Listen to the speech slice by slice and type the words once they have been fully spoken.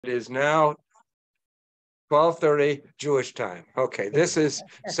It is now 12:30 Jewish time. Okay, this is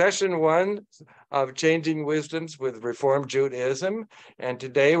session 1 of Changing Wisdoms with Reform Judaism. And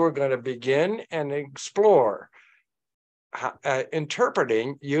today we're going to begin and explore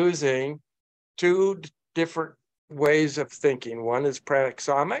interpreting using two different ways of thinking. One is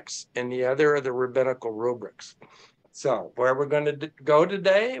Praxomics and the other are the Rabbinical Rubrics. So where we're going to go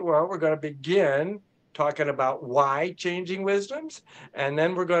today? Well, we're going to begin talking about why changing wisdoms, and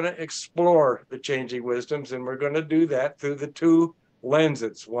then we're going to explore the changing wisdoms, and we're going to do that through the two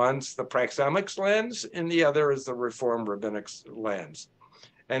lenses. One's the Praxomics lens, and the other is the Reform Rabbinics lens.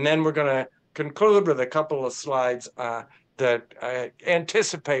 And then we're going to conclude with a couple of slides that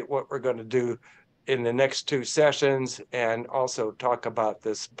anticipate what we're going to do in the next two sessions, and also talk about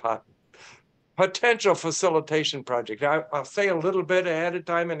this potential facilitation project. I'll say a little bit ahead of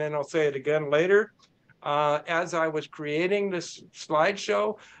time, and then I'll say it again later. As I was creating this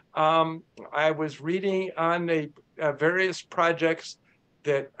slideshow, I was reading on the various projects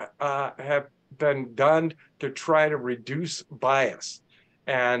that have been done to try to reduce bias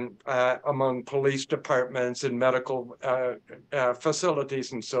and among police departments and medical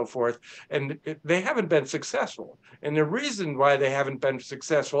facilities and so forth. And they haven't been successful. And the reason why they haven't been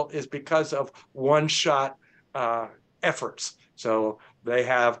successful is because of one-shot efforts. So they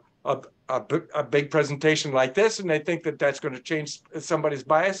have a big presentation like this, and they think that that's going to change somebody's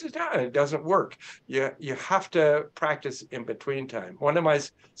biases. No, it doesn't work. You have to practice in between time. One of my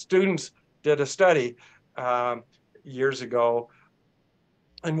students did a study years ago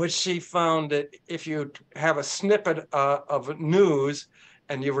in which she found that if you have a snippet of news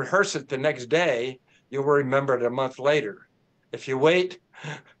and you rehearse it the next day, you'll remember it a month later. If you wait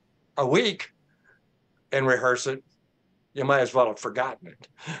a week and rehearse it, you might as well have forgotten it,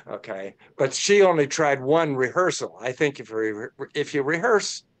 okay? But she only tried one rehearsal. I think if you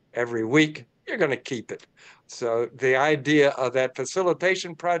rehearse every week, you're going to keep it. So the idea of that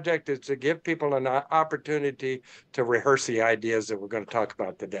facilitation project is to give people an opportunity to rehearse the ideas that we're going to talk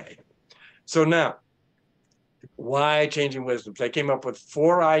about today. So now, why changing wisdoms? They came up with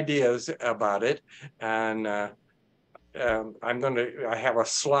 4 ideas about it, and I have a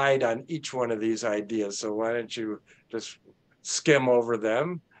slide on each one of these ideas. So why don't you just skim over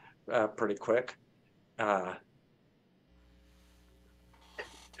them pretty quick. And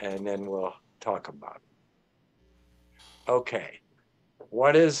then we'll talk about it. Okay.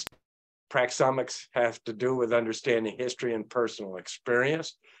 What does Praxomics have to do with understanding history and personal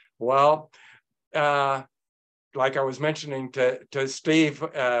experience? Well, like I was mentioning to Steve,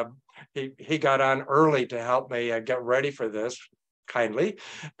 he got on early to help me get ready for this, kindly.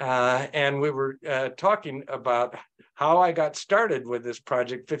 And we were talking about how I got started with this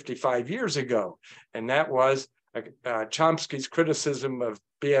project 55 years ago. And that was Chomsky's criticism of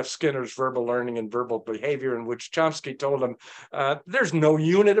B.F. Skinner's verbal learning and verbal behavior, in which Chomsky told him, there's no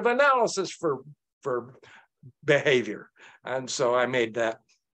unit of analysis for behavior. And so I made that.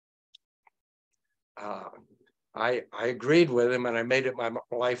 I agreed with him, and I made it my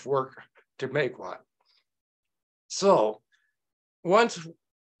life work to make one. So once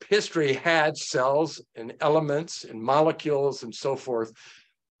history had cells and elements and molecules and so forth,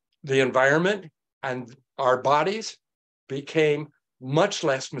 the environment and our bodies became much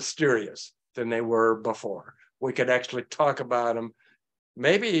less mysterious than they were before. We could actually talk about them.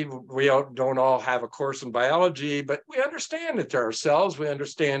 Maybe we don't all have a course in biology, but we understand that there are cells. We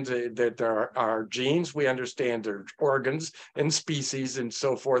understand that there are genes. We understand their organs and species and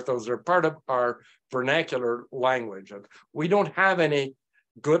so forth. Those are part of our vernacular language. We don't have any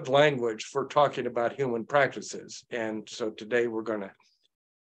good language for talking about human practices. And so today we're going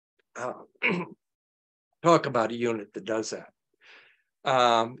to talk about a unit that does that.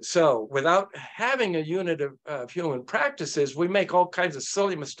 So without having a unit of human practices, we make all kinds of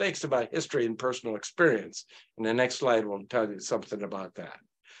silly mistakes about history and personal experience. And the next slide will tell you something about that.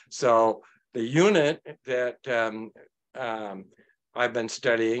 So the unit that I've been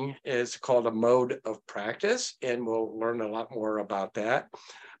studying is called a mode of practice, and we'll learn a lot more about that.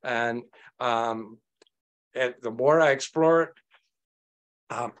 And the more I explore it,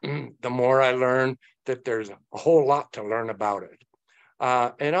 the more I learn that there's a whole lot to learn about it.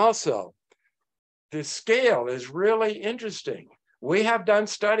 And also, the scale is really interesting. We have done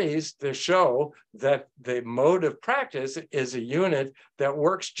studies that show that the mode of practice is a unit that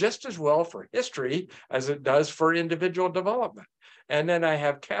works just as well for history as it does for individual development. And then I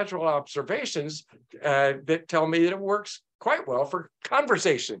have casual observations that tell me that it works quite well for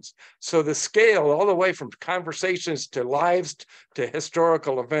conversations. So the scale all the way from conversations to lives to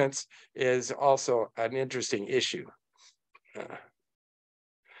historical events is also an interesting issue.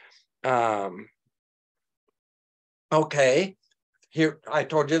 Okay, here, I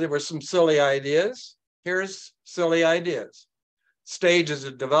told you there were some silly ideas. Here's silly ideas. Stages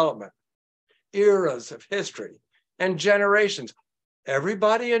of development, eras of history, and generations.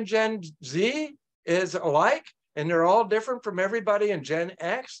 Everybody in Gen Z is alike, and they're all different from everybody in Gen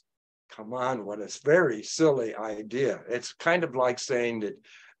X? Come on, what a very silly idea. It's kind of like saying that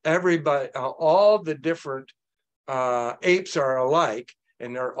everybody, all the different apes are alike,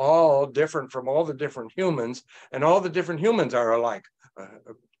 and they're all different from all the different humans, and all the different humans are alike.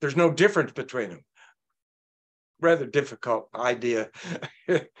 There's no difference between them. Rather difficult idea.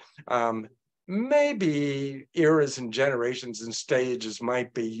 Maybe eras and generations and stages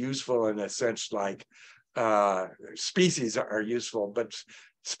might be useful in a sense, like species are useful, but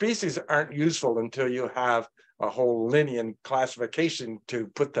species aren't useful until you have a whole linear classification to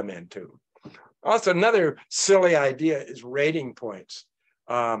put them into. Also, another silly idea is rating points.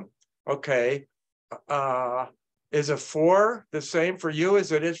 Okay, is a 4 the same for you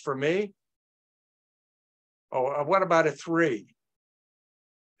as it is for me? Oh, what about a 3?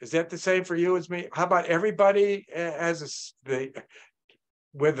 Is that the same for you as me? How about everybody has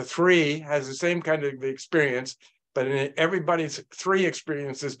with a 3 has the same kind of experience, but everybody's 3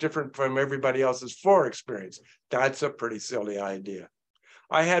 experience is different from everybody else's 4 experience. That's a pretty silly idea.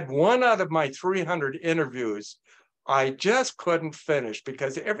 I had one out of my 300 interviews I just couldn't finish,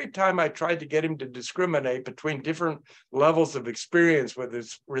 because every time I tried to get him to discriminate between different levels of experience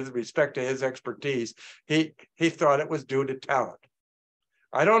with respect to his expertise, he thought it was due to talent.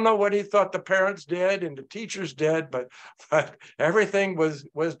 I don't know what he thought the parents did and the teachers did, but everything was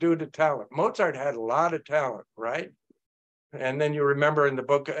due to talent. Mozart had a lot of talent, right? And then you remember in the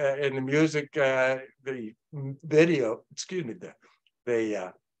book, in the music, the video, excuse me,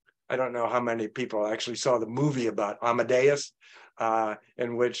 I don't know how many people actually saw the movie about Amadeus,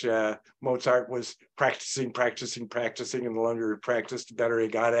 in which Mozart was practicing, and the longer he practiced, the better he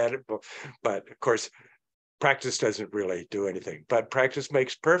got at it. But of course, practice doesn't really do anything, but practice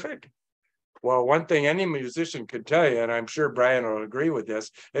makes perfect. Well, one thing any musician could tell you, and I'm sure Brian will agree with this,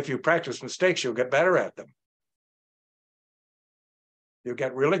 if you practice mistakes, you'll get better at them. You'll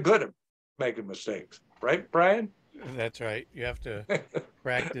get really good at making mistakes, right, Brian? That's right. You have to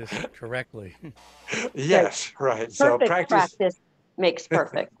practice correctly. Yes, right. So practice makes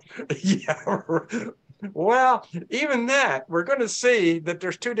perfect. Yeah. Well, even that, we're going to see that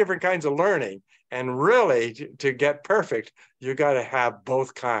there's 2 different kinds of learning. And really, to get perfect, you got to have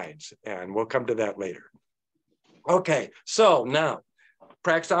both kinds. And we'll come to that later. Okay, so now,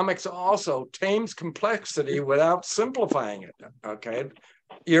 Praxomics also tames complexity without simplifying it. Okay,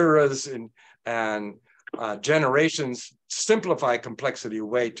 eras and generations simplify complexity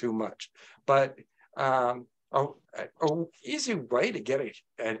way too much. But an easy way to get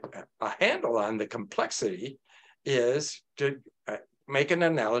a handle on the complexity is to make an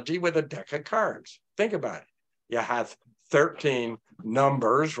analogy with a deck of cards. Think about it. You have 13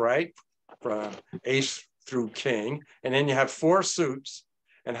 numbers, right? From ace through king. And then you have 4 suits.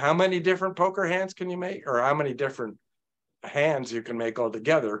 And how many different poker hands can you make? Or how many different hands you can make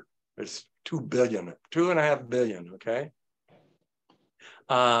altogether? It's 2 billion, 2.5 billion, okay?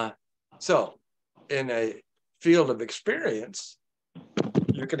 So in a field of experience,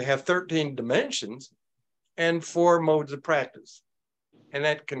 you can have 13 dimensions and 4 modes of practice. And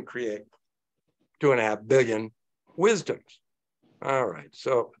that can create 2.5 billion wisdoms. All right,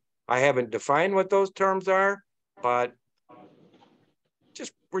 so I haven't defined what those terms are, but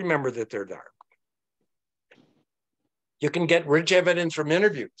just remember that they're there. You can get rich evidence from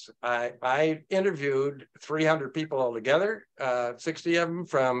interviews. I interviewed 300 people altogether, 60 of them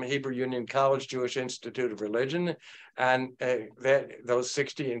from Hebrew Union College Jewish Institute of Religion, and those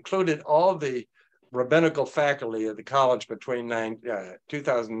 60 included all the rabbinical faculty of the college between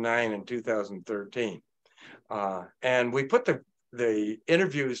 2009 and 2013. And we put the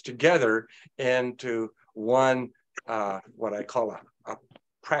interviews together into one, what I call a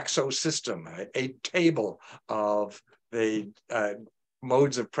praxo system, a table of the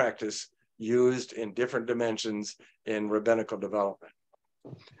modes of practice used in different dimensions in rabbinical development.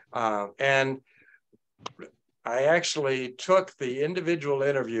 And I actually took the individual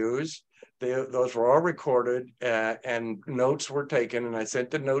interviews, those were all recorded and notes were taken, and I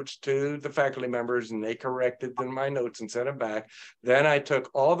sent the notes to the faculty members and they corrected my notes and sent them back. Then I took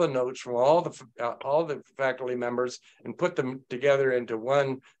all the notes from all the faculty members and put them together into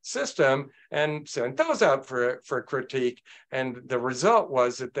one system and sent those out for critique. And the result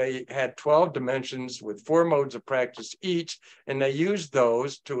was that they had 12 dimensions with 4 modes of practice each, and they used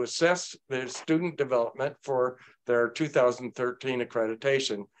those to assess their student development for their 2013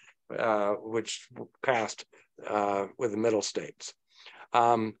 accreditation. which passed with the Middle States.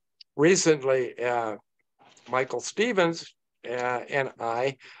 Recently, Michael Stevens and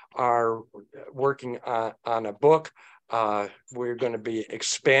I are working on a book. We're going to be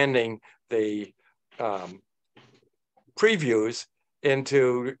expanding the previews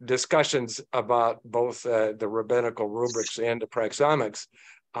into discussions about both the rabbinical rubrics and the praxomics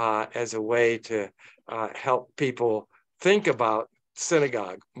as a way to help people think about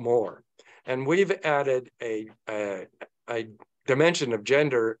synagogue more. And we've added a dimension of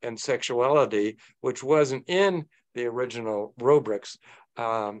gender and sexuality, which wasn't in the original rubrics.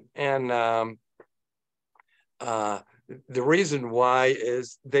 The reason why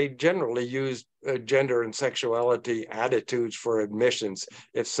is they generally use gender and sexuality attitudes for admissions.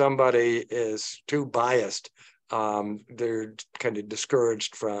 If somebody is too biased, they're kind of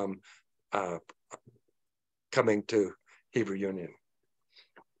discouraged from coming to Hebrew Union.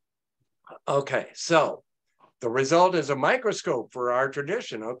 Okay, so the result is a microscope for our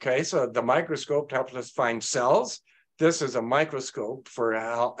tradition. Okay, so the microscope helps us find cells. This is a microscope for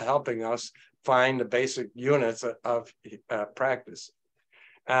helping us find the basic units of practice.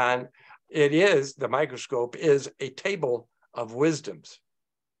 And the microscope is a table of wisdoms.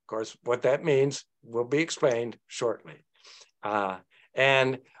 Of course, what that means will be explained shortly.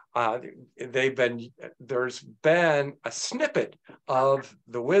 There's been a snippet of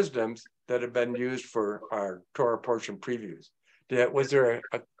the wisdoms that have been used for our Torah portion previews. Was there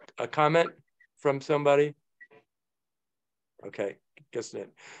a comment from somebody? Okay, guess that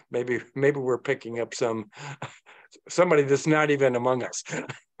maybe we're picking up somebody that's not even among us.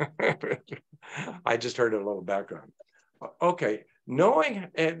 I just heard a little background. Okay, knowing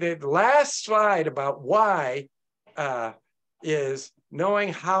the last slide about why is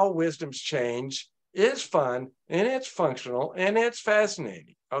knowing how wisdoms change is fun and it's functional and it's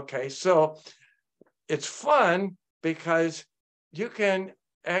fascinating. Okay, so it's fun because you can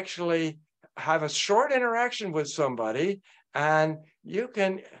actually have a short interaction with somebody and you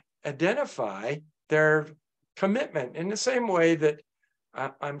can identify their commitment in the same way that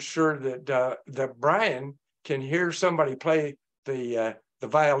I'm sure that Brian can hear somebody play the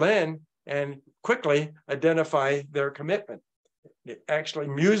violin and quickly identify their commitment. Actually,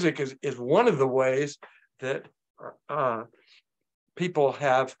 music is one of the ways that people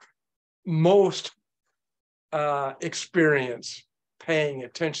have most experience paying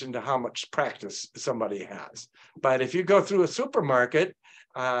attention to how much practice somebody has. But if you go through a supermarket,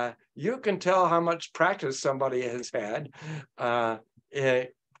 you can tell how much practice somebody has had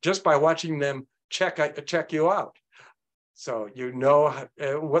just by watching them check you out. So you know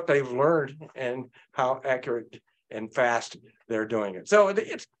what they've learned and how accurate and fast they're doing it. So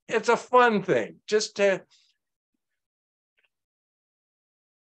it's a fun thing. Just to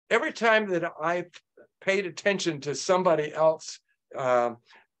every time that I paid attention to somebody else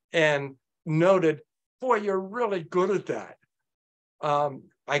and noted, boy, you're really good at that.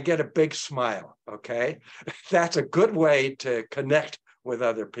 I get a big smile, okay? That's a good way to connect with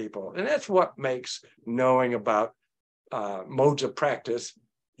other people. And that's what makes knowing about modes of practice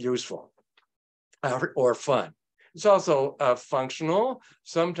useful or fun. It's also functional.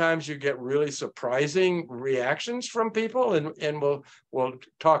 Sometimes you get really surprising reactions from people, and we'll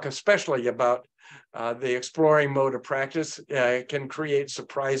talk especially about the exploring mode of practice can create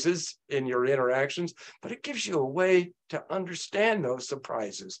surprises in your interactions, but it gives you a way to understand those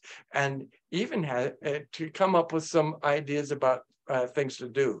surprises and even to come up with some ideas about things to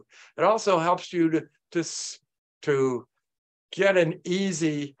do. It also helps you to get an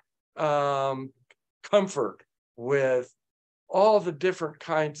easy comfort with all the different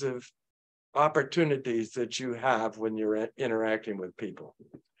kinds of opportunities that you have when you're interacting with people.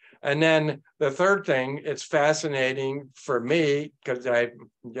 And then the third thing, it's fascinating for me because I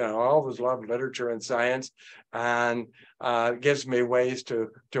always loved literature and science, and it gives me ways to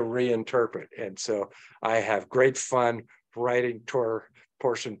reinterpret. And so I have great fun writing Torah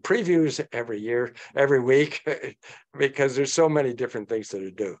portion previews every week, because there's so many different things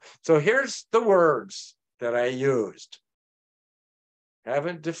to do. So here's the words that I used.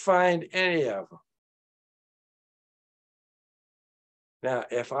 Haven't defined any of them. Now,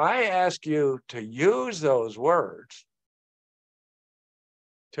 if I ask you to use those words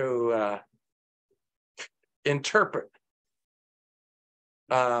to interpret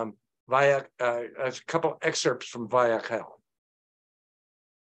via a couple excerpts from Cattell.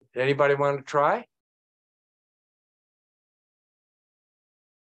 Anybody want to try?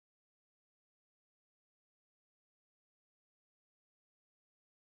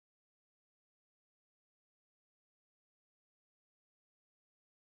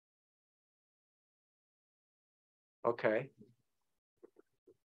 Okay.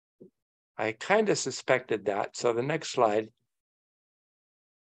 I kind of suspected that. So the next slide.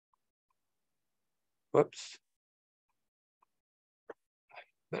 Whoops.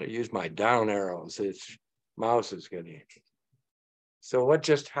 Better use my down arrows. Its mouse is getting. So what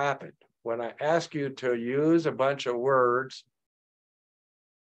just happened? When I ask you to use a bunch of words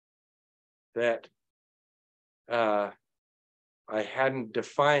that I hadn't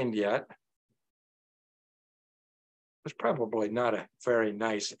defined yet, it was probably not a very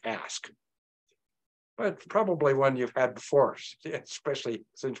nice ask, but probably one you've had before, especially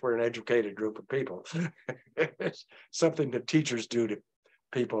since we're an educated group of people. It's something that teachers do to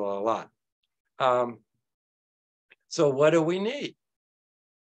people a lot. So what do we need?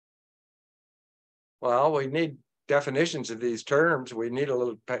 Well, we need definitions of these terms. We need a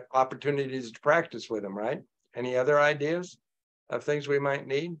little opportunities to practice with them, right? Any other ideas of things we might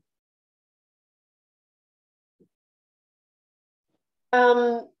need?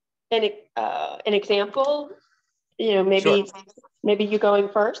 An example, maybe Sure. maybe you going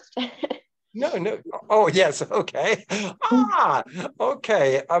first. No. Oh, yes. Okay.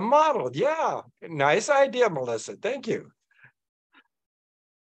 Okay. A model. Yeah. Nice idea, Melissa. Thank you.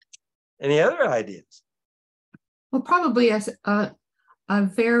 Any other ideas? Well, probably as a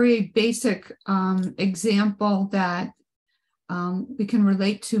very basic example that we can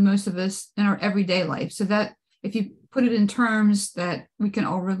relate to most of us in our everyday life. So that if you put it in terms that we can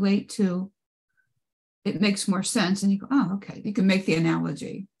all relate to, it makes more sense. And you go, oh, okay, you can make the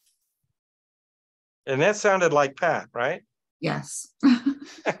analogy. And that sounded like Pat, right? Yes.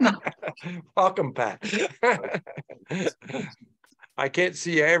 Welcome, Pat. I can't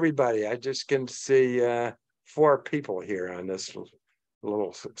see everybody. I just can see 4 people here on this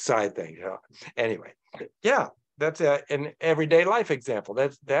little side thing. Anyway, yeah, that's an everyday life example.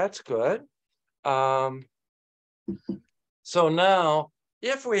 That's good. So now,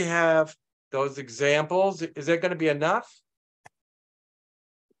 if we have those examples, is that going to be enough?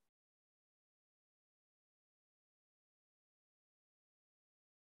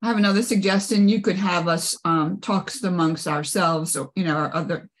 I have another suggestion. You could have us talks amongst ourselves, or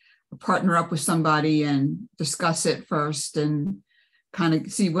partner up with somebody and discuss it first, and kind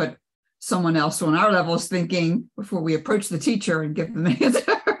of see what someone else on our level is thinking before we approach the teacher and give them an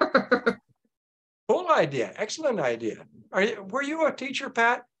answer. Cool idea. Excellent idea. Were you a teacher,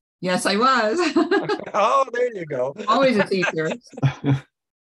 Pat? Yes, I was. Oh, there you go. Always a teacher.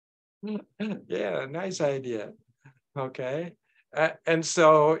 Yeah, nice idea. Okay. And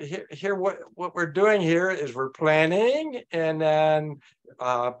so here what we're doing here is we're planning, and then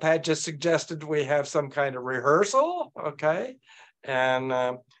Pat just suggested we have some kind of rehearsal, okay?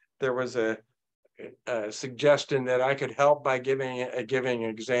 And there was a suggestion that I could help by giving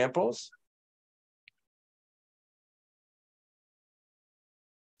examples.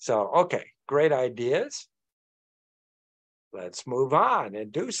 So, okay, great ideas. Let's move on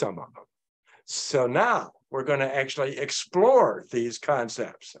and do some of them. So now we're going to actually explore these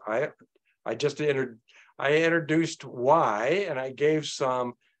concepts. I introduced why, and I gave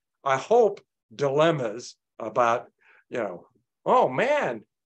some, I hope, dilemmas about, oh man,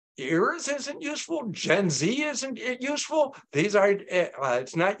 ears isn't useful, Gen Z isn't useful. These are,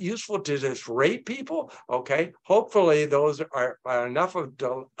 it's not useful to just rate people. Okay, hopefully those are enough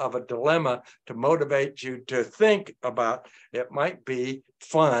of a dilemma to motivate you to think about. It might be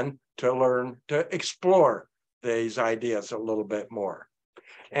fun to learn to explore these ideas a little bit more.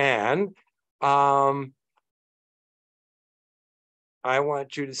 And I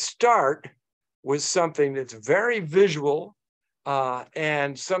want you to start with something that's very visual,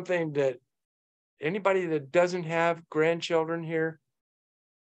 and something that anybody that doesn't have grandchildren here.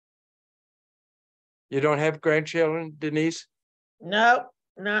 You don't have grandchildren, Denise? No,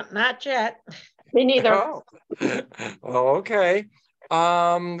 not yet. Me neither. Oh, okay.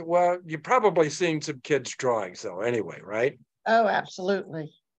 Well, you've probably seen some kids' drawings though anyway, right? Oh,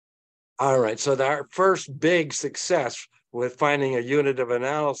 absolutely. All right, so our first big success with finding a unit of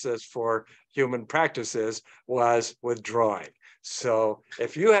analysis for human practices was with drawing. So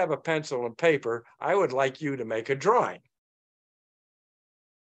if you have a pencil and paper, I would like you to make a drawing.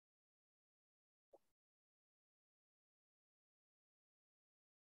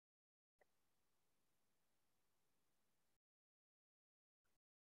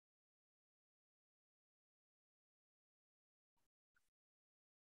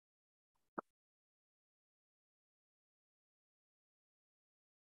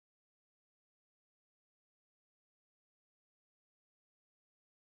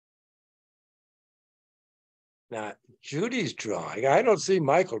 Now, Judy's drawing. I don't see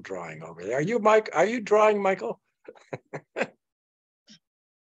Michael drawing over there. Are you, Mike? Are you drawing, Michael?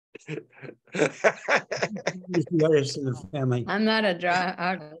 He's the artist in the family. I'm not a draw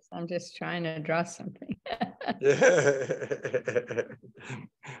artist. I'm just trying to draw something.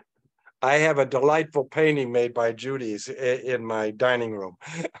 I have a delightful painting made by Judy's in my dining room.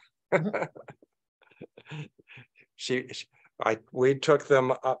 We took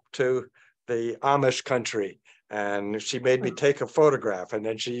them up to the Amish country, and she made me take a photograph, and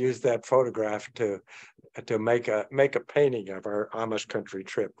then she used that photograph to make a painting of our Amish country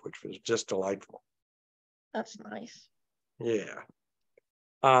trip, which was just delightful. That's nice. Yeah.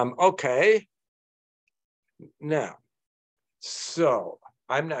 Okay. Now, so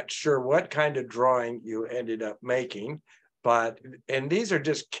I'm not sure what kind of drawing you ended up making, and these are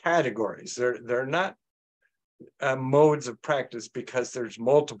just categories. They're not modes of practice, because there's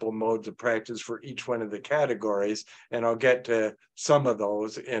multiple modes of practice for each one of the categories, and I'll get to some of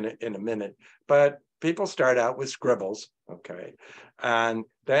those in a minute. But people start out with scribbles, okay, and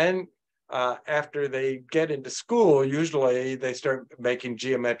then after they get into school, usually they start making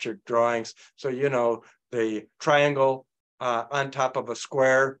geometric drawings. So the triangle on top of a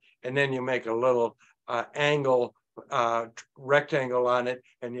square, and then you make a little angle rectangle on it,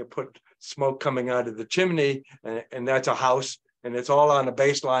 and you put smoke coming out of the chimney, and that's a house, and it's all on a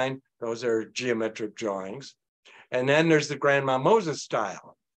baseline. Those are geometric drawings. And then there's the Grandma Moses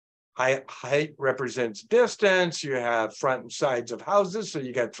style. Height represents distance. You have front and sides of houses, so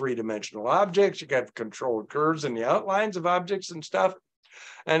you got three-dimensional objects. You got controlled curves in the outlines of objects and stuff.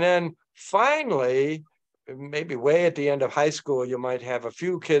 And then finally, maybe way at the end of high school, you might have a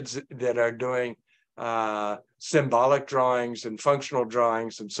few kids that are doing symbolic drawings and functional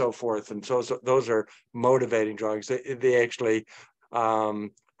drawings and so forth. And so those are motivating drawings. They actually,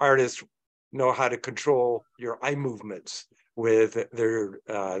 artists know how to control your eye movements with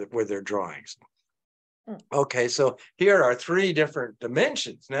their drawings. Okay, so here are three different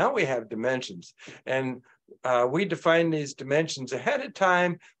dimensions. Now we have dimensions, and we define these dimensions ahead of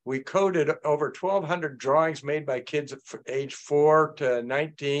time. We coded over 1,200 drawings made by kids age 4 to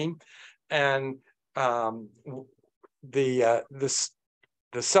 19, and the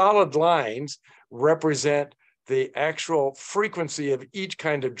solid lines represent the actual frequency of each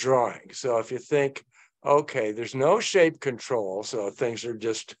kind of drawing. So if you think, okay, there's no shape control, so things are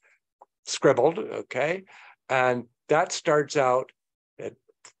just scribbled, okay, and that starts out at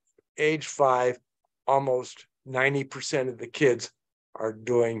age 5. Almost 90% of the kids are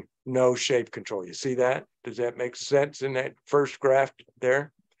doing no shape control. You see that? Does that make sense in that first graph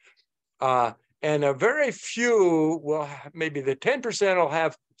there? And a very few will, maybe the 10% will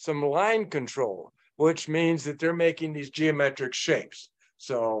have some line control, which means that they're making these geometric shapes.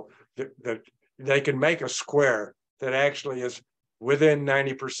 So they can make a square that actually is within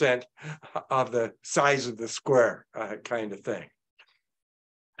 90% of the size of the square, kind of thing.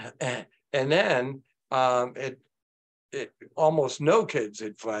 And then almost no kids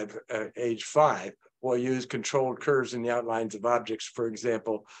at age 5 will use controlled curves in the outlines of objects. For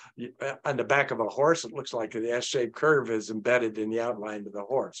example, on the back of a horse, it looks like the S-shaped curve is embedded in the outline of the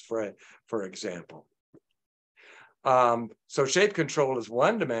horse, for example. So shape control is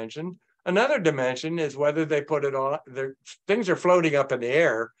one dimension. Another dimension is whether they put it on, things are floating up in the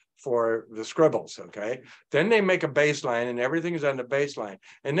air for the scribbles, okay? Then they make a baseline, and everything is on the baseline.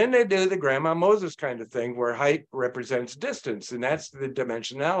 And then they do the Grandma Moses kind of thing, where height represents distance, and that's the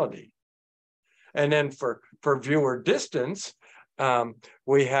dimensionality. And then for viewer distance,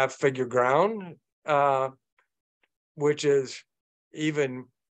 we have figure ground, which is even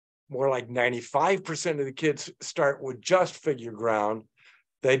more like 95% of the kids start with just figure ground.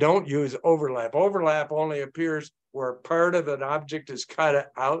 They don't use overlap. Overlap only appears where part of an object is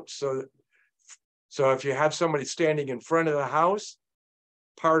cut out. So if you have somebody standing in front of the house,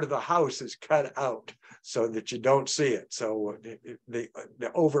 part of the house is cut out so that you don't see it. So the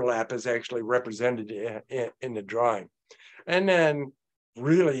overlap is actually represented in the drawing. And then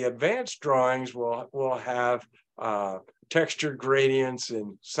really advanced drawings will have texture gradients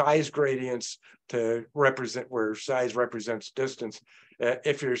and size gradients to represent where size represents distance.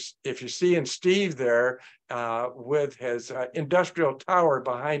 If you're seeing Steve there with his industrial tower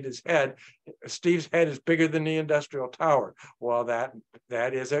behind his head, Steve's head is bigger than the industrial tower. Well, that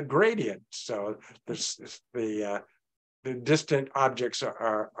is a gradient. So the distant objects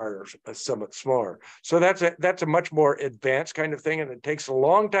are somewhat smaller. So that's a much more advanced kind of thing, and it takes a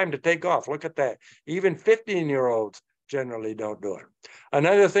long time to take off. Look at that. Even 15-year-olds generally don't do it.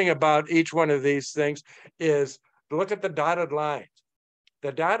 Another thing about each one of these things is look at the dotted lines.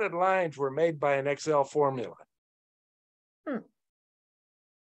 The dotted lines were made by an Excel formula.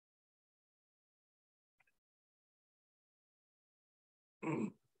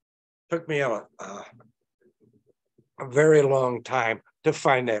 took me a very long time to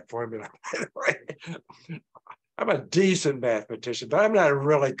find that formula. I'm a decent mathematician, but I'm not a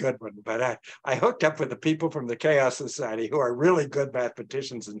really good one. But I hooked up with the people from the Chaos Society who are really good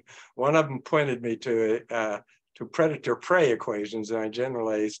mathematicians, and one of them pointed me to predator-prey equations, and I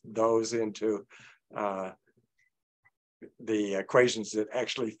generalized those into the equations that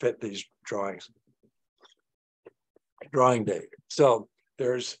actually fit these drawing data. So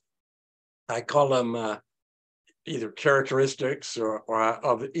there's, I call them either characteristics or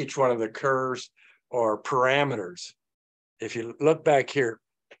of each one of the curves, or parameters. If you look back here,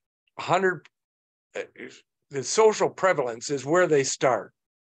 100, the social prevalence is where they start,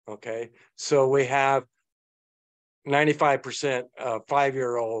 okay? So we have 95% of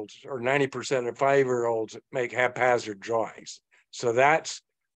 5-year-olds or 90% of 5-year-olds make haphazard drawings. So that's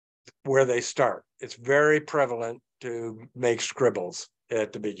where they start. It's very prevalent to make scribbles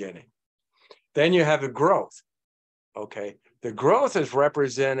at the beginning. Then you have the growth, okay? The growth is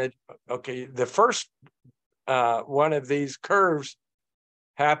represented, okay, the first one of these curves,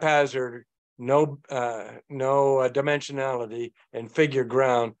 haphazard, no dimensionality, and figure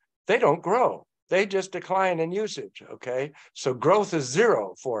ground, they don't grow. They just decline in usage, okay? So growth is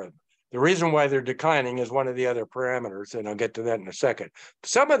 0 for them. The reason why they're declining is one of the other parameters, and I'll get to that in a second.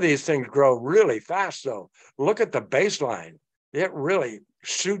 Some of these things grow really fast, though. Look at the baseline. It really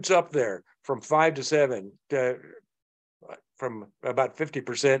shoots up there from 5 to 7 from about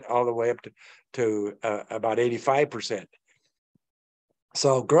 50% all the way up to about 85%.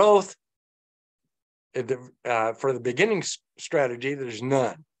 So growth, for the beginning strategy, there's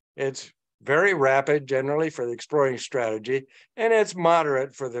none. It's very rapid generally for the exploring strategy, and it's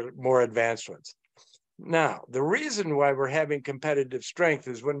moderate for the more advanced ones. Now, the reason why we're having competitive strength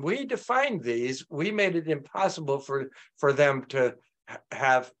is when we defined these, we made it impossible for them to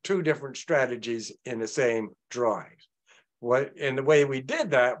have 2 different strategies in the same drawings. And the way we did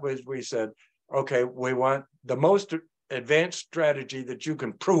that was we said, okay, we want the most advanced strategy that you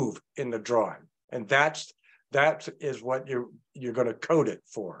can prove in the drawing. And that is what you're going to code it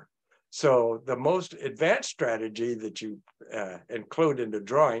for. So the most advanced strategy that you include in the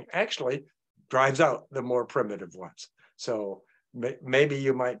drawing actually drives out the more primitive ones. So maybe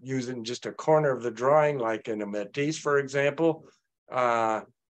you might use it in just a corner of the drawing, like in a Matisse, for example.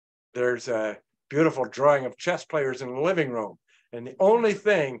 There's a beautiful drawing of chess players in the living room. And the only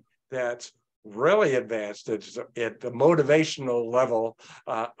thing that's really advanced is at the motivational level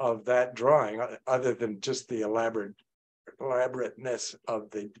of that drawing, other than just the elaborateness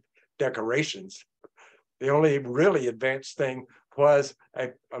of the decorations. The only really advanced thing was a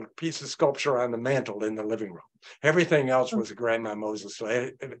piece of sculpture on the mantle in the living room. Everything else was a Grandma Moses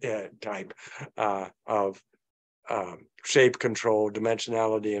type of shape control,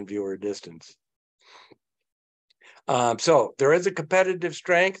 dimensionality, and viewer distance. So there is a competitive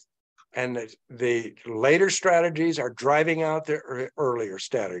strength, and the later strategies are driving out the earlier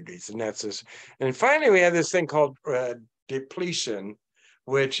strategies, and that's this. And finally, we have this thing called depletion,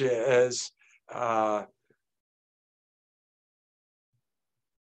 which is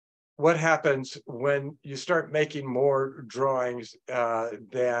what happens when you start making more drawings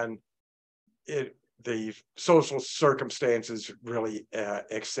than the social circumstances really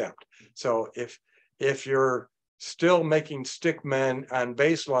accept. So if you're still making stick men on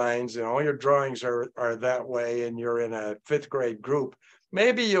baselines and all your drawings are that way, and you're in a 5th grade group,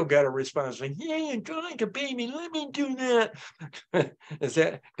 maybe you'll get a response like, yeah, you're drawing like a baby, let me do that.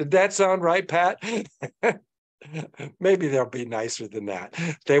 Did that sound right, Pat? Maybe they'll be nicer than that.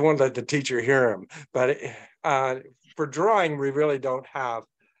 They won't let the teacher hear them. But for drawing, we really don't have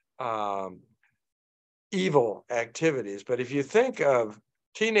evil activities. But if you think of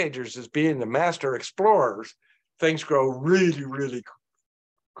teenagers as being the master explorers, things grow really, really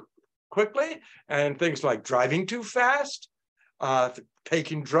quickly. And things like driving too fast,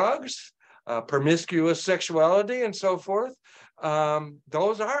 taking drugs, promiscuous sexuality, and so forth,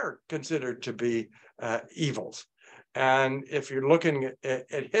 those are considered to be evils. And if you're looking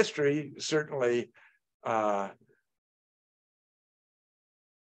at history, certainly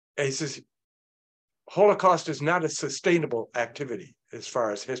Holocaust is not a sustainable activity as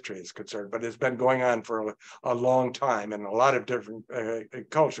far as history is concerned, but it's been going on for a long time in a lot of different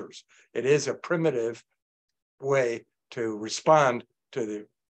cultures. It is a primitive way to respond to the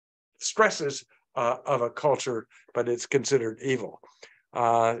stresses of a culture, but it's considered evil.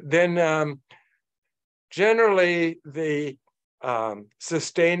 Then generally the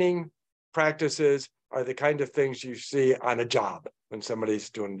sustaining practices are the kind of things you see on a job when somebody's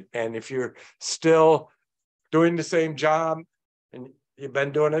doing, and if you're still doing the same job and you've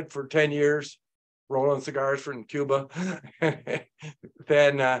been doing it for 10 years, rolling cigars from Cuba,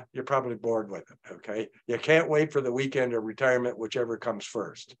 then you're probably bored with it, okay? You can't wait for the weekend or retirement, whichever comes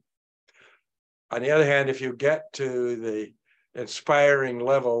first. On the other hand, if you get to the inspiring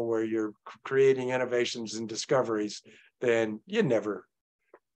level where you're creating innovations and discoveries, then you never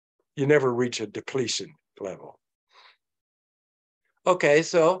reach a depletion level. Okay,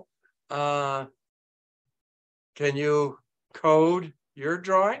 so can you code your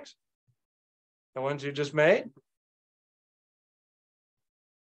drawings? The ones you just made?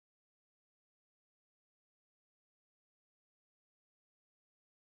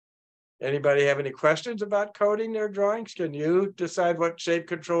 Anybody have any questions about coding their drawings? Can you decide what shape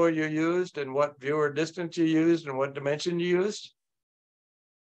control you used and what viewer distance you used and what dimension you used?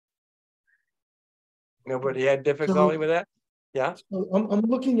 Nobody had difficulty with that? Yeah. So I'm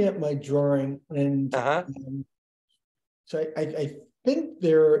looking at my drawing, and so I think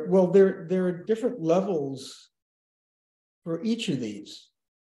there are different levels for each of these.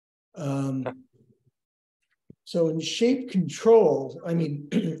 So in shape control, I mean,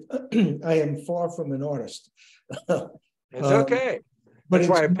 I am far from an artist. It's okay. But That's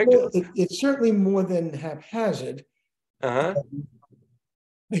why I picked it. It's certainly more than haphazard. I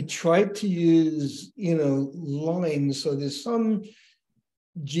tried to use, lines, so there's some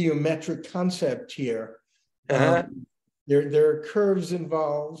geometric concept here. There are curves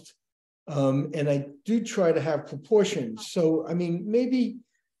involved, and I do try to have proportions. So, I mean, maybe,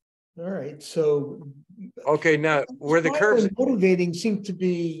 all right, so. Okay, now, where the curves. Motivating seem to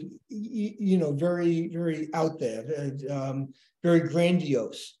be, very, very out there, very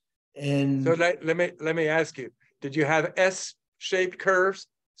grandiose. And so let me ask you, did you have S-shaped curves?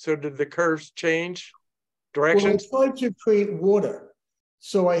 So did the curves change directions? Well, I tried to create water.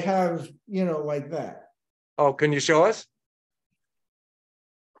 So I have, like that. Oh, can you show us?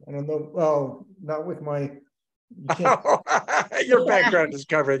 I don't know. Well, not with my. Your background is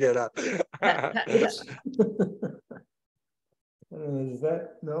covering it up. Is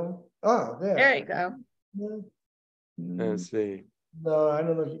that no? Oh, there. There you go. Let's see. No, I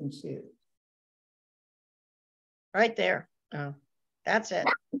don't know if you can see it. Right there. Oh, that's it.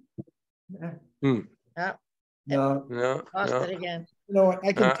 No, Lost it again. no,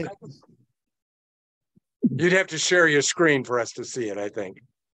 I can take this. You'd have to share your screen for us to see it, I think.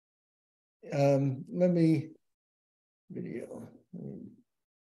 Let me video.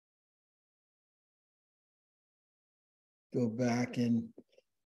 Go back and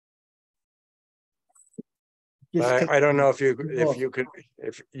I don't know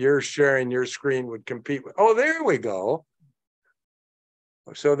if you're sharing your screen would compete with. Oh, there we go.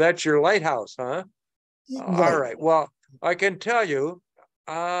 So that's your lighthouse, huh? Right. All right. Well, I can tell you,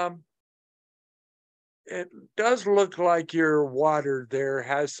 it does look like your water there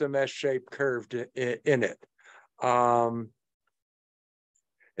has some S-shaped curve in it.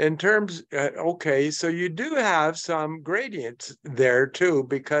 In terms, okay, so you do have some gradients there too,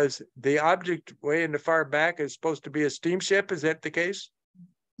 because the object way in the far back is supposed to be a steamship. Is that the case?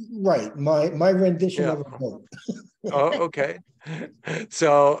 Right. My rendition of a boat. Oh, okay.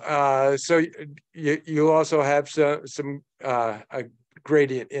 So so you also have some a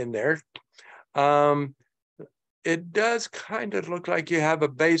gradient in there. It does kind of look like you have a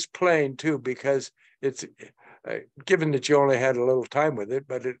base plane too, because it's given that you only had a little time with it,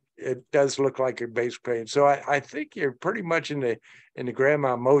 but it does look like a base plane. So I think you're pretty much in the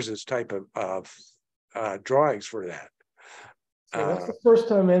Grandma Moses type of drawings for that. So that's the first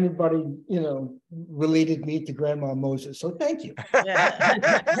time anybody, related me to Grandma Moses. So thank you. Yeah.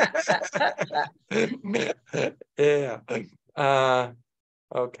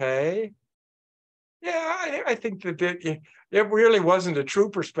 Okay. Yeah, I think that it really wasn't a true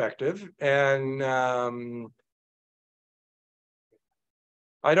perspective, and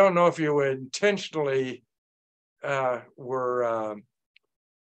I don't know if you intentionally were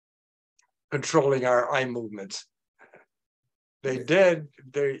controlling our eye movements. They did.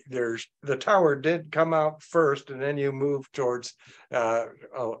 The tower did come out first, and then you move towards a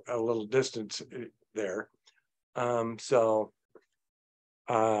little distance there. So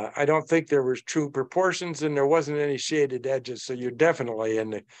I don't think there was true proportions, and there wasn't any shaded edges. So you're definitely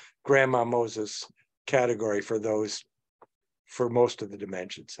in the Grandma Moses category for those, for most of the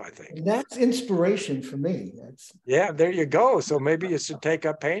dimensions, I think. And that's inspiration for me. Yeah, there you go. So maybe you should take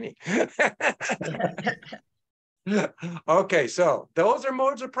up painting. Okay, so those are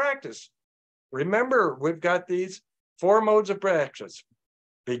modes of practice. Remember, we've got these 4 modes of practice: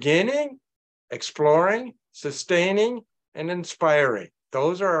 beginning, exploring, sustaining, and inspiring.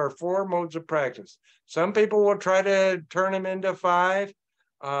 those are our 4 modes of practice. Some people will try to turn them into 5.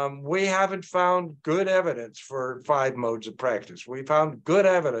 We haven't found good evidence for 5 modes of practice. We found good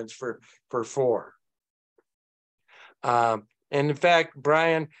evidence for 4. And in fact,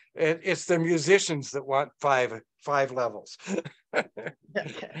 Brian, it's the musicians that want five levels. But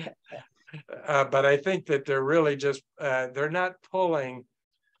I think that they're really just, they're not pulling,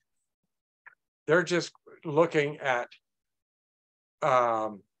 they're just looking at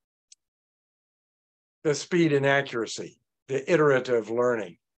the speed and accuracy, the iterative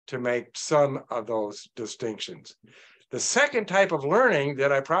learning, to make some of those distinctions. The second type of learning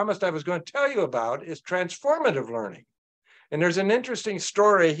that I promised I was going to tell you about is transformative learning. And there's an interesting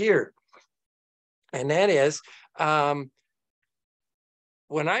story here. And that is,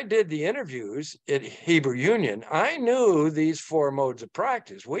 when I did the interviews at Hebrew Union, I knew these 4 modes of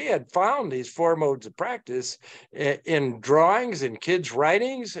practice. We had found these 4 modes of practice in drawings, in kids'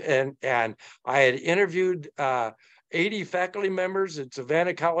 writings, and I had interviewed 80 faculty members at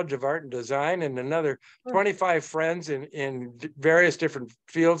Savannah College of Art and Design, and another 25 friends in various different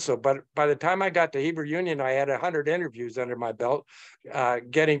fields. So by the time I got to Hebrew Union, I had 100 interviews under my belt,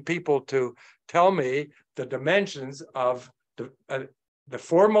 getting people to tell me the dimensions of the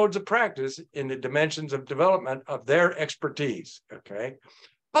 4 modes of practice in the dimensions of development of their expertise, okay?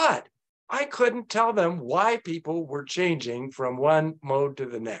 But I couldn't tell them why people were changing from one mode to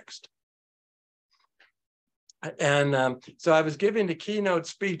the next. And so I was giving the keynote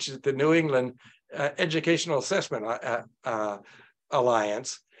speech at the New England Educational Assessment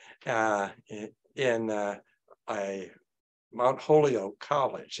Alliance in Mount Holyoke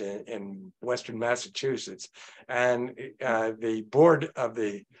College in Western Massachusetts. And the board of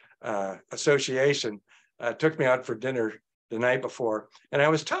the association took me out for dinner the night before. And I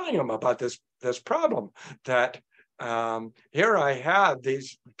was telling them about this problem that here I have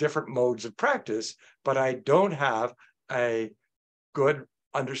these different modes of practice, but I don't have a good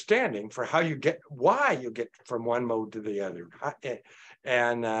understanding for why you get from one mode to the other.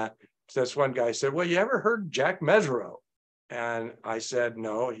 And this one guy said, well, you ever heard Jack Mesereau? And I said,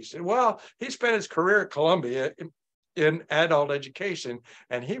 no. He said, well, he spent his career at Columbia in adult education,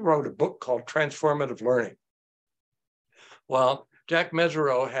 and he wrote a book called Transformative Learning. Well, Jack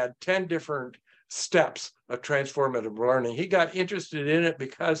Mesereau had 10 different steps of transformative learning. He got interested in it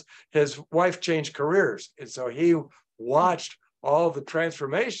because his wife changed careers. And so he watched all the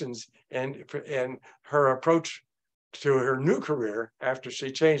transformations and her approach to her new career after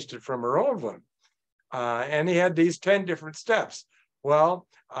she changed it from her old one. And he had these 10 different steps. Well,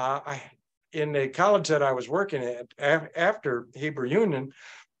 in the college that I was working at after Hebrew Union,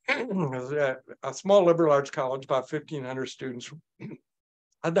 it was a small liberal arts college, about 1,500 students,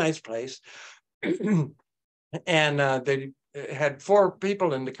 a nice place. And they had 4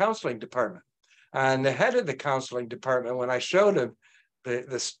 people in the counseling department. And the head of the counseling department, when I showed him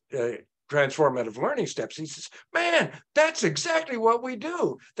the transformative learning steps, he says, man, that's exactly what we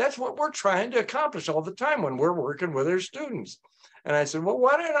do. That's what we're trying to accomplish all the time when we're working with our students. And I said, well,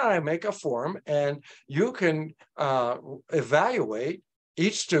 why don't I make a form and you can evaluate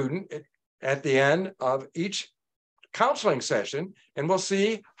each student at the end of each counseling session, and we'll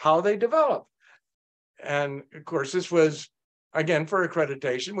see how they develop. And of course, this was, again, for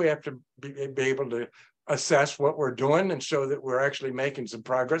accreditation. We have to be able to assess what we're doing and show that we're actually making some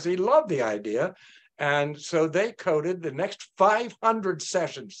progress. He loved the idea. And so they coded the next 500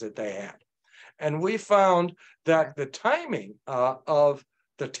 sessions that they had. And we found that the timing of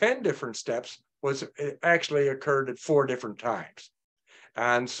the 10 different steps actually occurred at 4 different times.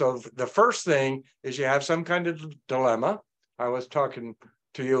 And so the first thing is you have some kind of dilemma. I was talking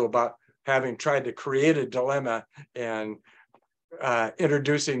to you about having tried to create a dilemma and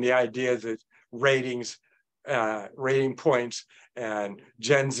introducing the idea that ratings, rating points, and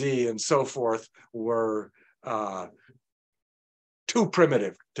Gen Z and so forth were too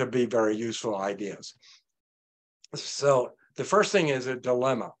primitive to be very useful ideas. So the first thing is a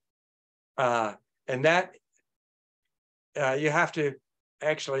dilemma. And that you have to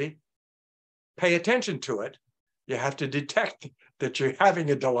actually pay attention to it. You have to detect that you're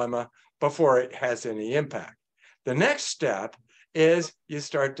having a dilemma before it has any impact. The next step is you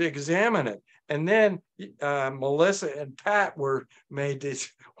start to examine it. And then Melissa and Pat made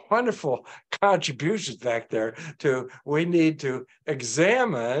these wonderful contributions back there to, we need to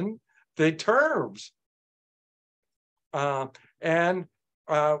examine the terms and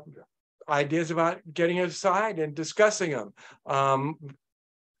ideas about getting aside and discussing them.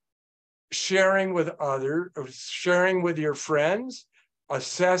 Sharing with others, sharing with your friends,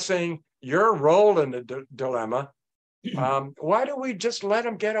 assessing your role in the dilemma, Why do we just let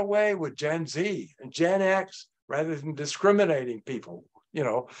them get away with Gen Z and Gen X rather than discriminating people?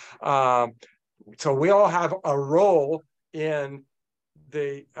 So we all have a role in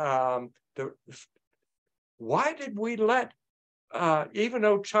the why did we let, even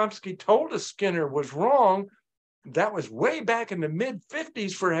though Chomsky told us Skinner was wrong, that was way back in the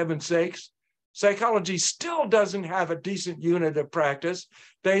mid-50s, for heaven's sakes. Psychology still doesn't have a decent unit of practice.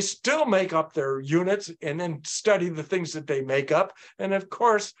 They still make up their units and then study the things that they make up. And of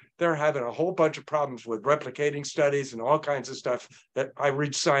course, they're having a whole bunch of problems with replicating studies and all kinds of stuff that I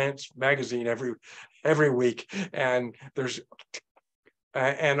read Science magazine every week. And there's,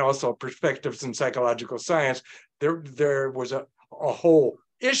 and also Perspectives in Psychological Science. There was a whole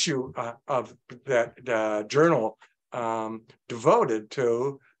issue of that journal devoted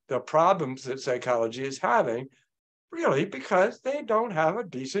to the problems that psychology is having, really because they don't have a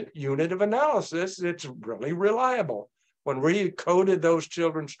decent unit of analysis that's really reliable. When we coded those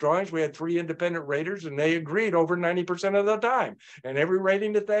children's drawings, we had 3 independent raters and they agreed over 90% of the time and every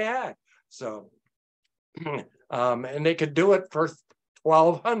rating that they had. So, and they could do it for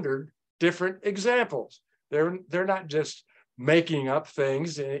 1,200 different examples. They're not just making up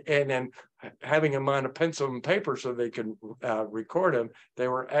things and then having them on a pencil and paper so they can record them. They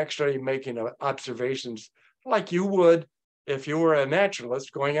were actually making observations like you would if you were a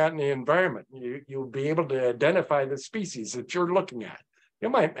naturalist going out in the environment. You'll be able to identify the species that you're looking at. You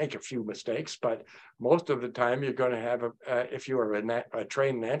might make a few mistakes, but most of the time you're going to have, if you are a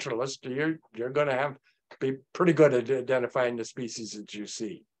trained naturalist, you're going to be pretty good at identifying the species that you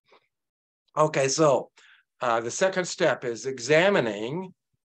see. Okay, so the second step is examining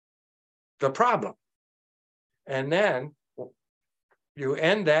the problem. And then you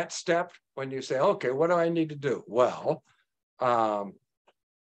end that step when you say, okay, what do I need to do? Well,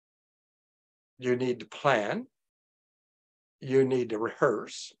 you need to plan, you need to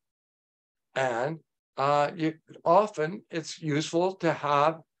rehearse, and often it's useful to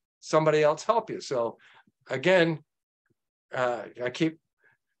have somebody else help you. So again, I keep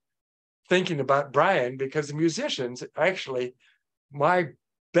thinking about Brian because the musicians, actually, my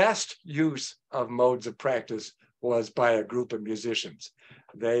best use of modes of practice was by a group of musicians.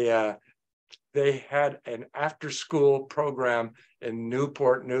 They had an after-school program in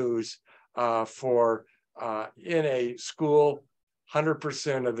Newport News for in a school.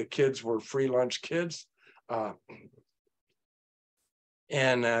 100% of the kids were free lunch kids,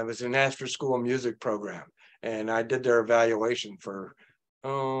 and it was an after-school music program. And I did their evaluation for,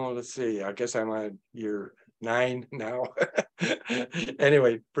 let's see, I guess I'm on year 9 now.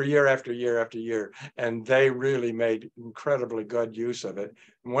 Anyway, for year after year after year. And they really made incredibly good use of it.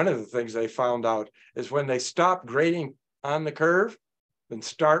 And one of the things they found out is when they stop grading on the curve and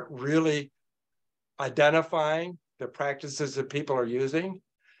start really identifying the practices that people are using,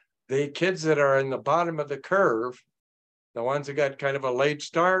 the kids that are in the bottom of the curve, the ones that got kind of a late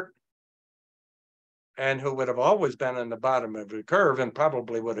start, and who would have always been on the bottom of the curve and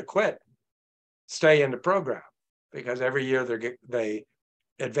probably would have quit, stay in the program because every year they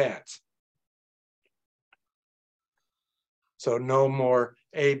advance. So no more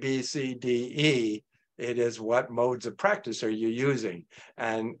A, B, C, D, E. It is what modes of practice are you using,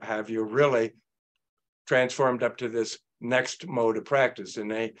 and have you really transformed up to this next mode of practice?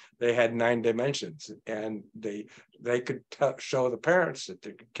 And they had 9 dimensions, and they could show the parents that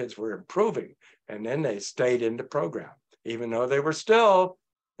the kids were improving, and then they stayed in the program. Even though they were still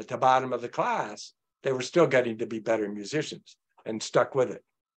at the bottom of the class, they were still getting to be better musicians and stuck with it.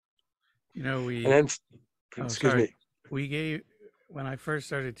 You know, Excuse me. We gave, when I first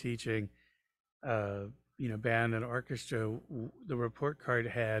started teaching, band and orchestra, the report card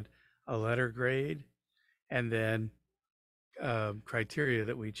had a letter grade and then criteria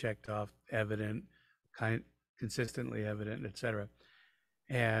that we checked off: evident, consistently evident, etc.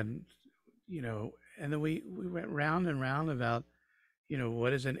 And and then we went round and round about,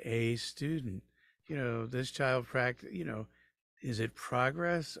 what is an A student? This child is it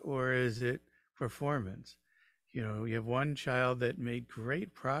progress or is it performance? You have one child that made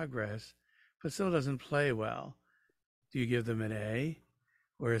great progress, but still doesn't play well. Do you give them an A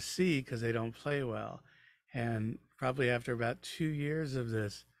or a C because they don't play well? And probably after about 2 years of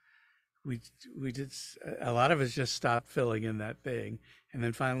this, we did, a lot of us just stopped filling in that thing. And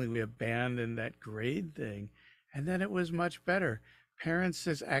then finally we abandoned that grade thing. And then it was much better. Parents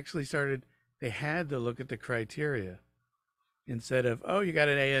just actually started, they had to look at the criteria instead of, oh, you got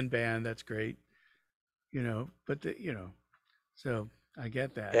an A in band, that's great. So I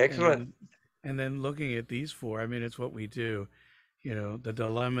get that. Excellent. And then looking at these 4, I mean, it's what we do. The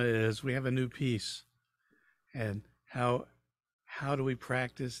dilemma is we have a new piece, and how do we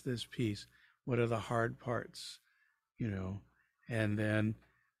practice this piece? What are the hard parts? And then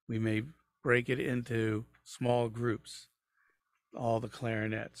we may break it into small groups, all the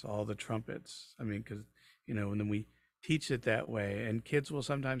clarinets, all the trumpets. I mean, because, and then we teach it that way, and kids will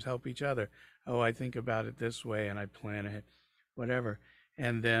sometimes help each other. Oh, I think about it this way and I plan it, whatever.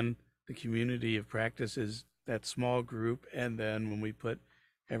 And then the community of practice is that small group. And then when we put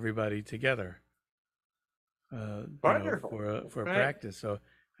everybody together, for a practice. So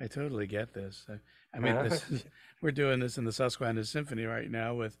I totally get this. I mean, we're doing this in the Susquehanna Symphony right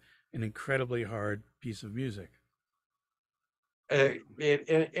now with an incredibly hard piece of music.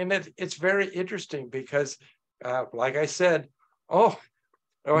 It's very interesting because, like I said,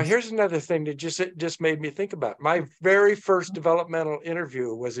 here's another thing that just made me think about. My very first developmental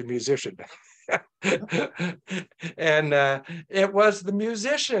interview was a musician. And it was the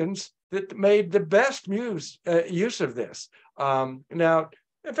musicians that made the best use of this. Now,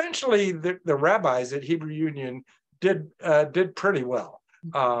 eventually, the rabbis at Hebrew Union did pretty well.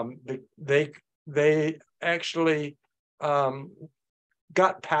 They actually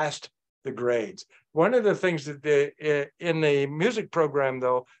got past the grades. One of the things that in the music program,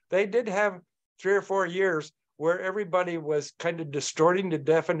 though, they did have 3 or 4 years where everybody was kind of distorting the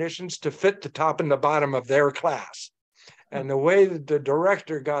definitions to fit the top and the bottom of their class. And the way that the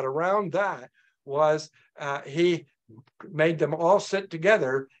director got around that was he made them all sit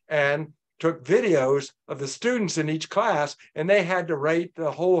together and took videos of the students in each class, and they had to rate the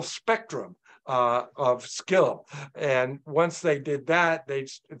whole spectrum of skill. And once they did that,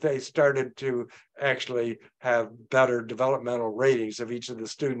 they started to actually have better developmental ratings of each of the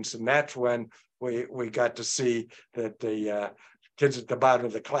students. And that's when we got to see that the kids at the bottom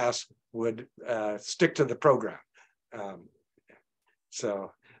of the class would stick to the program.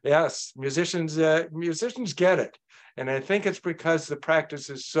 So yes, musicians get it. And I think it's because the practice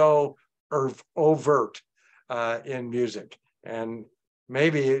is so overt in music. And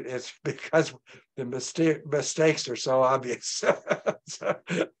maybe it's because the mistakes are so obvious.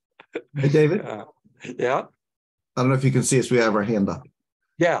 Hey, David? Yeah? I don't know if you can see us. We have our hand up.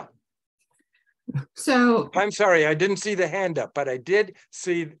 Yeah. So I'm sorry, I didn't see the hand up, but I did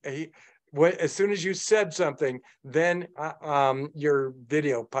see as soon as you said something, then your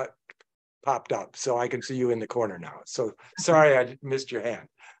video popped up, so I can see you in the corner now. So sorry, I missed your hand.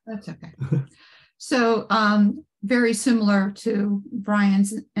 that's okay. So very similar to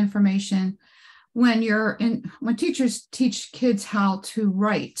Brian's information, when teachers teach kids how to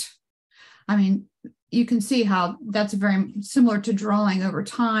write, I mean, you can see how that's very similar to drawing over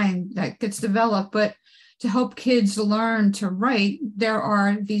time that gets developed. But to help kids learn to write, there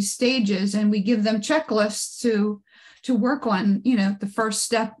are these stages, and we give them checklists to work on. The first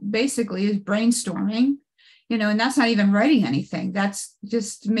step basically is brainstorming, and that's not even writing anything. That's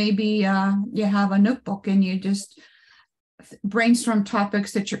just maybe you have a notebook and you just brainstorm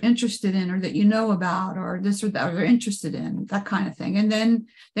topics that you're interested in or that you know about or this or that you're interested in, that kind of thing. And then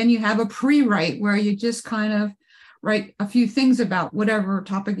you have a pre-write where you just kind of write a few things about whatever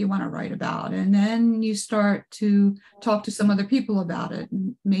topic you want to write about. And then you start to talk to some other people about it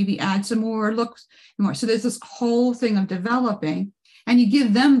and maybe add some more, look more. So there's this whole thing of developing, and you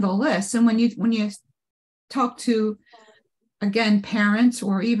give them the list. And when you talk to, again, parents,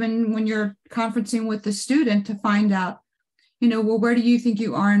 or even when you're conferencing with the student to find out, well, where do you think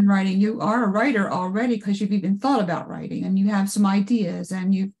you are in writing? You are a writer already because you've even thought about writing and you have some ideas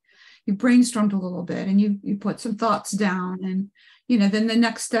and you brainstormed a little bit and you put some thoughts down, and then the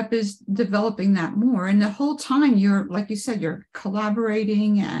next step is developing that more. And the whole time you're, like you said, you're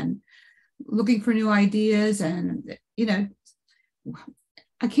collaborating and looking for new ideas. And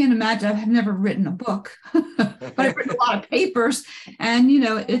I can't imagine, I've never written a book, but I've written a lot of papers, and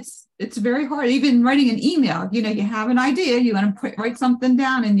it's very hard. Even writing an email, you have an idea, you want to write something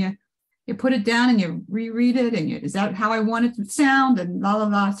down, and you put it down and you reread it, and is that how I want it to sound, and blah blah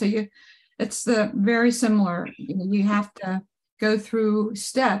blah. So it's very similar. You have to go through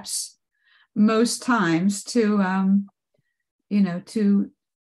steps most times to to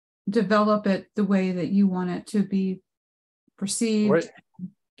develop it the way that you want it to be perceived. Right.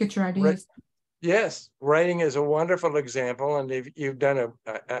 Get your ideas. Yes, writing is a wonderful example, and you've done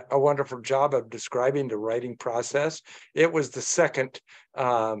a wonderful job of describing the writing process. It was the second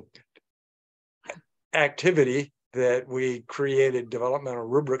activity that we created developmental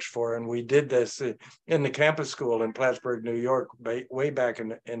rubrics for, and we did this in the campus school in Plattsburgh, New York, way back in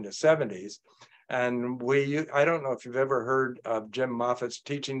the 70s. And I don't know if you've ever heard of Jim Moffat's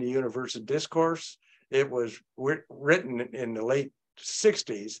Teaching the Universal Discourse. It was written in the late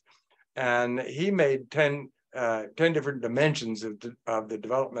 60s, and he made 10 10 different dimensions of the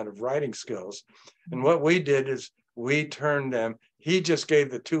development of writing skills. And what we did is we turned them, he just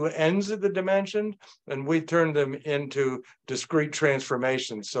gave the two ends of the dimension, and we turned them into discrete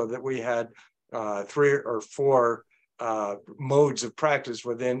transformations so that we had 3 or 4 modes of practice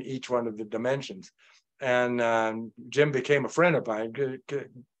within each one of the dimensions. And Jim became a friend of mine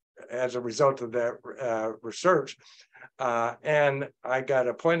as a result of that research. And I got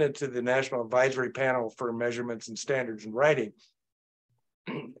appointed to the National Advisory Panel for Measurements and Standards in Writing.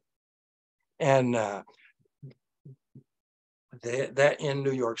 And that in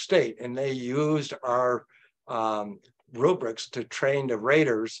New York State. And they used our rubrics to train the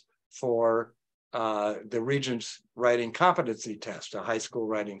raters for the Regents writing competency test, a high school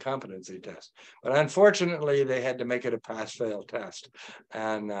writing competency test. But unfortunately, they had to make it a pass-fail test.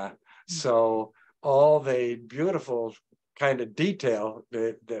 And so all the beautiful kind of detail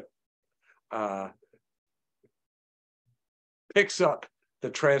that picks up the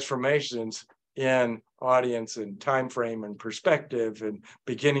transformations in audience and time frame and perspective and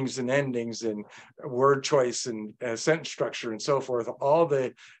beginnings and endings and word choice and sentence structure and so forth, all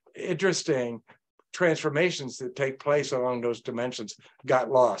the interesting transformations that take place along those dimensions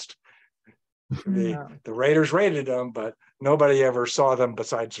got lost. The raters rated them, but nobody ever saw them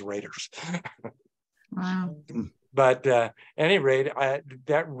besides the raters. Wow. But at any rate,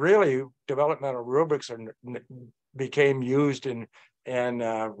 that really developmental rubrics became used in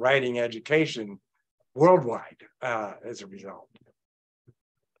writing education worldwide as a result.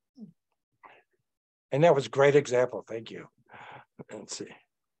 And that was a great example. Thank you. Let's see.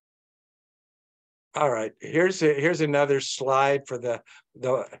 All right, here's another slide for the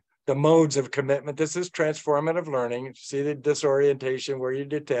modes of commitment. This is transformative learning. See the disorientation where you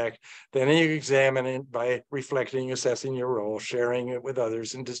detect, then you examine it by reflecting, assessing your role, sharing it with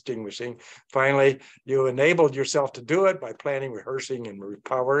others, and distinguishing. Finally, you enabled yourself to do it by planning, rehearsing, and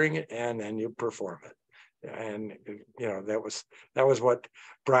repowering it, and then you perform it. And you know, that was what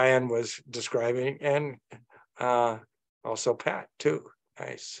Brian was describing, and also Pat too.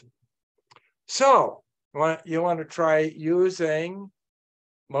 Nice. So you want to try using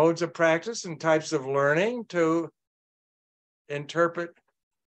modes of practice and types of learning to interpret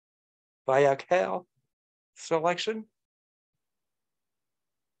via Cattell selection?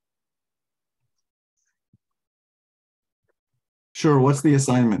 Sure, what's the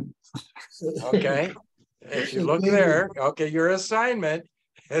assignment? Okay, if you look there, okay, your assignment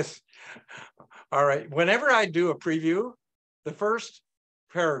is, all right, whenever I do a preview, the first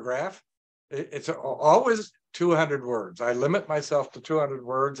paragraph, it's always 200 words. I limit myself to 200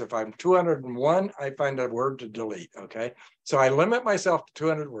 words. If I'm 201, I find a word to delete, okay? So I limit myself to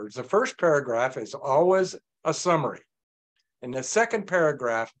 200 words. The first paragraph is always a summary. And the second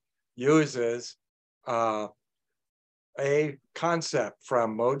paragraph uses a concept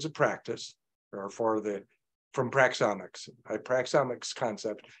from modes of practice, or from Praxomics, a Praxomics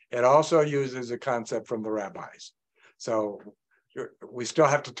concept. It also uses a concept from the rabbis. So we still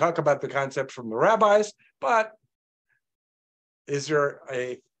have to talk about the concepts from the rabbis, but is there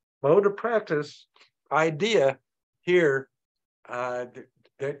a mode of practice idea here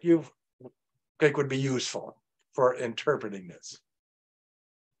that you think would be useful for interpreting this?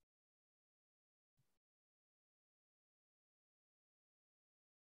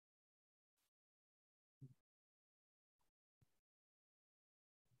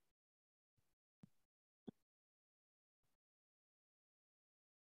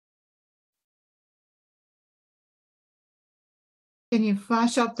 Can you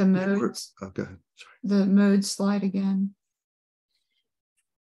flash up the modes? Oh, go ahead. Sorry. The mode slide again.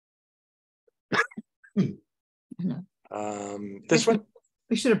 This one?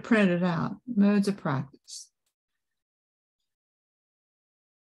 We should have printed it out. Modes of practice.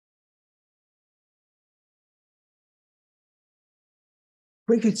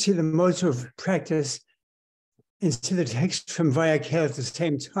 We could see the modes of practice and see the text from via Cattell at the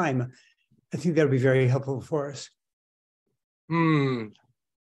same time. I think that would be very helpful for us.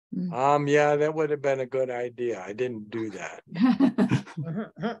 Yeah, that would have been a good idea. I didn't do that.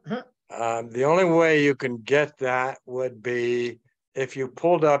 The only way you can get that would be if you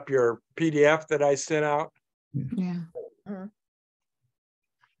pulled up your PDF that I sent out. Yeah.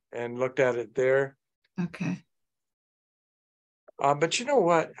 And looked at it there. Okay. But you know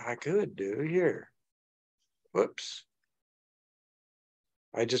what I could do here? Whoops.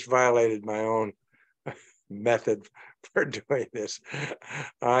 I just violated my own method for doing this.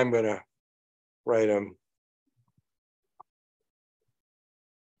 I'm going to write them.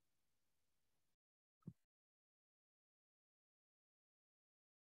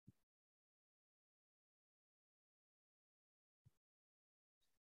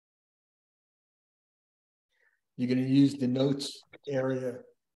 You're going to use the notes area.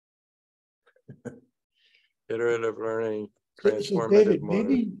 Iterative learning, So transformative David, model.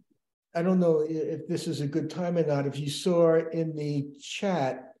 maybe, I don't know if this is a good time or not. If you saw in the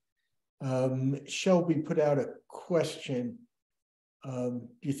chat, Shelby put out a question. Do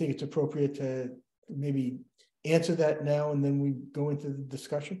you think it's appropriate to maybe answer that now and then we go into the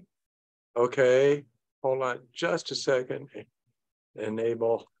discussion? Okay, hold on just a second.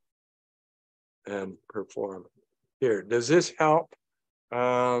 Enable and perform. Here, does this help?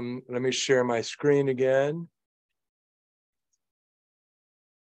 Let me share my screen again.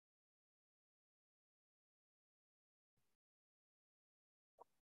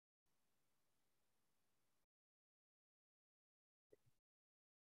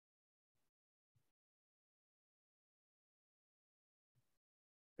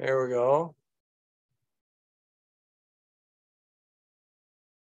 There we go.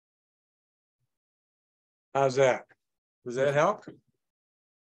 How's that? Does that help?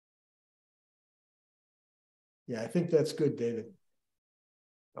 Yeah, I think that's good, David.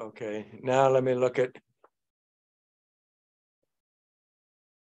 Okay, now let me look at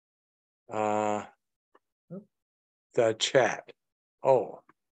the chat. Oh,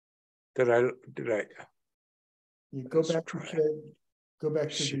 did I? You go back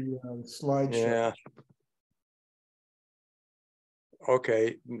to the slideshow. Yeah.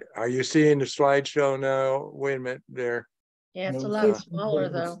 Okay, are you seeing the slideshow now? Wait a minute there. Yeah, it's a No, lot smaller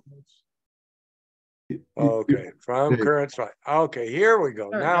though. Okay, from current slide. Okay, here we go.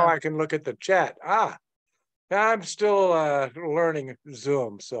 Oh, Now no. I can look at the chat. I'm still learning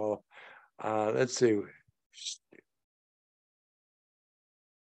Zoom, so let's see.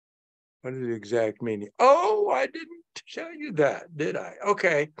 What is the exact meaning? Oh, I didn't tell you that, did I?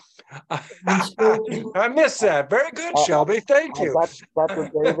 Okay. I missed that. Very good, Shelby. Thank you.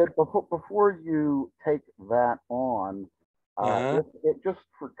 Dr. David, before you take that on, just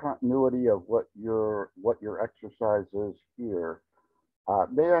for continuity of what your exercise is here,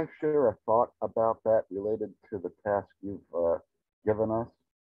 may I share a thought about that related to the task you've given us?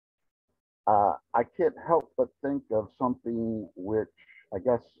 I can't help but think of something which I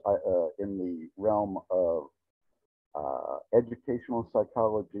guess in the realm of educational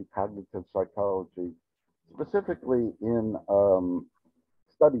psychology, cognitive psychology, specifically in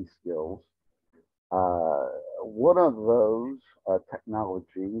study skills. One of those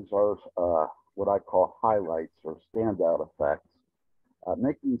technologies are what I call highlights or standout effects,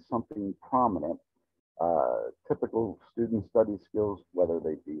 making something prominent. Typical student study skills, whether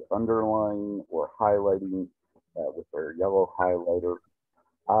they be underlining or highlighting with their yellow highlighter.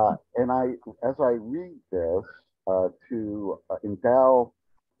 And as I read this, to endow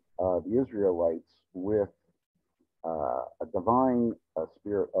the Israelites with a divine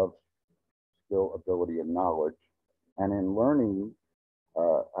spirit of skill, ability, and knowledge, and in learning,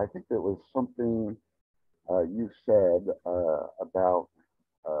 I think there was something you said about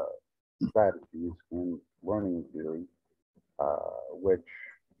strategies in learning theory, which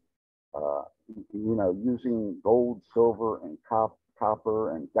using gold, silver, and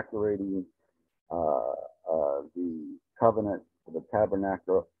copper, and decorating the covenant, the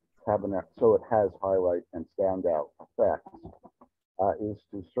tabernacle, so it has highlight and standout effects, is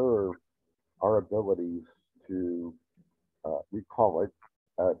to serve our abilities to recall it,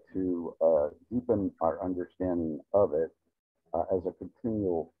 to deepen our understanding of it as a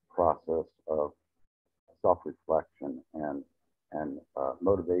continual process of self-reflection and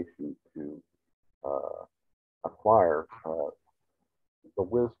motivation to acquire the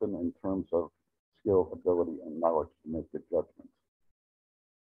wisdom in terms of skill, ability, and knowledge to make good judgments.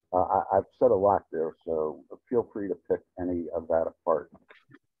 I've said a lot there, so feel free to pick any of that apart.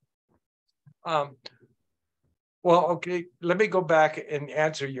 Well, okay, let me go back and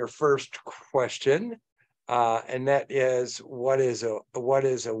answer your first question, and that is, what is a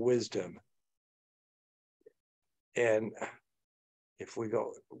wisdom? And if we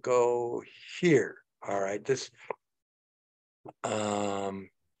go here, all right, this.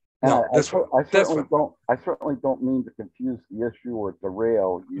 No, this one. I certainly don't mean to confuse the issue or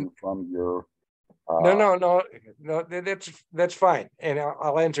derail you from your. No. That's fine, and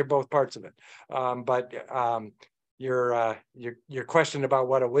I'll answer both parts of it. But your question about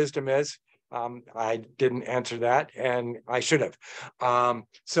what a wisdom is, I didn't answer that, and I should have.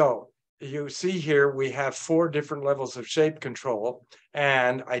 So you see here we have 4 different levels of shape control,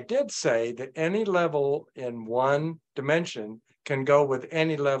 and I did say that any level in one dimension can go with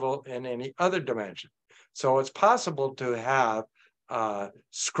any level in any other dimension. So it's possible to have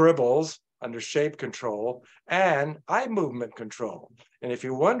scribbles under shape control and eye movement control. And if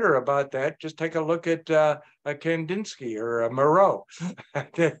you wonder about that, just take a look at a Kandinsky or a Moreau.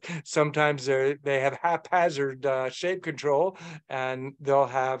 Sometimes they have haphazard shape control, and they'll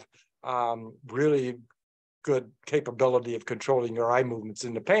have really good capability of controlling your eye movements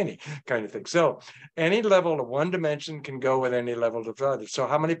in the painting kind of thing. So any level of one dimension can go with any level of other. So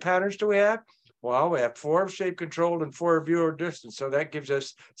how many patterns do we have? Well, we have 4 of shape control and 4 of viewer distance. So that gives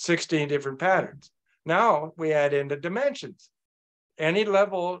us 16 different patterns. Now we add in the dimensions. Any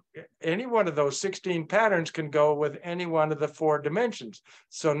level, any one of those 16 patterns can go with any one of the 4 dimensions.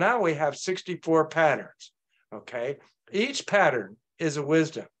 So now we have 64 patterns, okay? Each pattern is a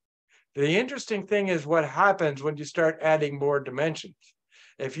wisdom. The interesting thing is what happens when you start adding more dimensions.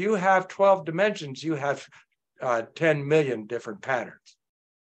 If you have 12 dimensions, you have 10 million different patterns.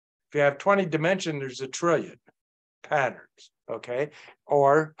 If you have 20 dimensions, there's 1 trillion patterns, okay?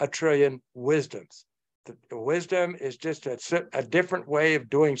 Or 1 trillion wisdoms. The wisdom is just a different way of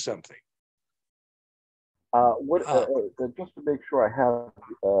doing something. Just to make sure I have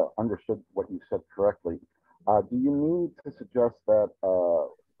understood what you said correctly, do you mean to suggest that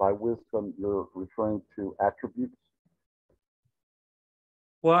by wisdom you're referring to attributes?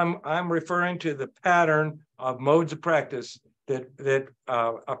 Well, I'm referring to the pattern of modes of practice that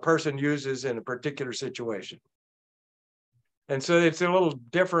a person uses in a particular situation. And so it's a little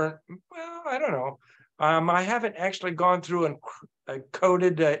different. Well, I don't know. I haven't actually gone through and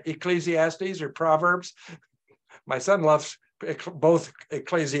coded Ecclesiastes or Proverbs. My son loves both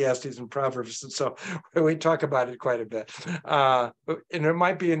Ecclesiastes and Proverbs, and so we talk about it quite a bit. And it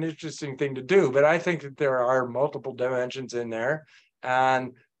might be an interesting thing to do, but I think that there are multiple dimensions in there,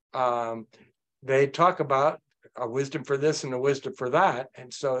 and they talk about a wisdom for this and a wisdom for that.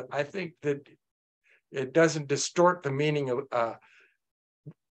 And so I think that it doesn't distort the meaning of,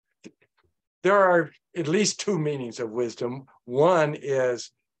 there are at least 2 meanings of wisdom. One is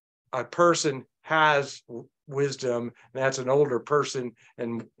a person has wisdom, and that's an older person,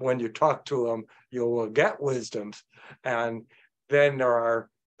 and when you talk to them, you will get wisdoms. And then there are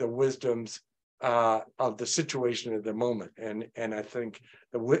the wisdoms of the situation at the moment. And I think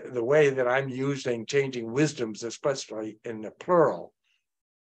the way that I'm using changing wisdoms, especially in the plural,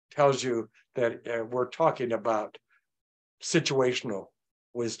 tells you that we're talking about situational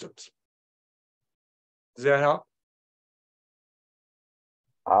wisdoms. Does that help?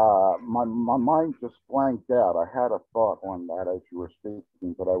 My mind just blanked out. I had a thought on that as you were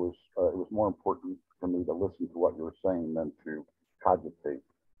speaking, but it was more important for me to listen to what you were saying than to cogitate.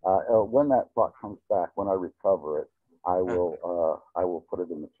 When that thought comes back, when I recover it, I will put it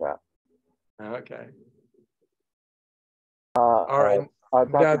in the chat. Okay. All right. I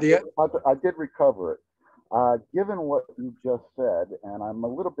did recover it. Given what you just said, and I'm a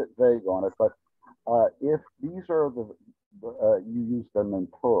little bit vague on it, but if these are you use them in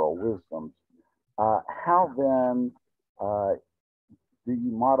plural wisdoms, how then do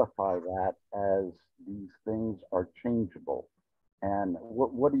you modify that as these things are changeable? And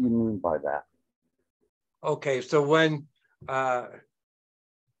what do you mean by that? Okay, so when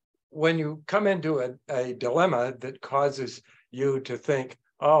you come into a dilemma that causes you to think,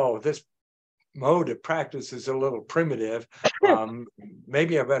 oh, this mode of practice is a little primitive,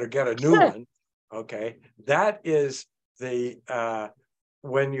 maybe I better get a new one. Okay, that is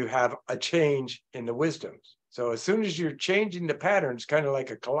when you have a change in the wisdoms. So as soon as you're changing the patterns, kind of like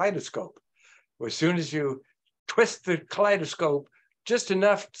a kaleidoscope, as soon as you twist the kaleidoscope just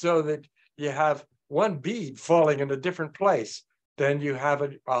enough so that you have one bead falling in a different place, then you have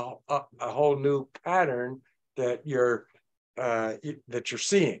a whole new pattern that you're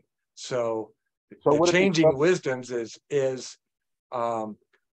seeing. So the changing wisdoms is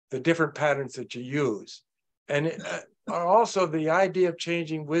the different patterns that you use. And also the idea of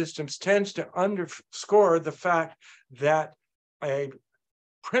changing wisdoms tends to underscore the fact that a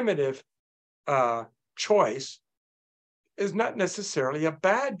primitive choice is not necessarily a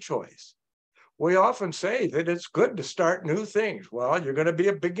bad choice. We often say that it's good to start new things. Well, you're going to be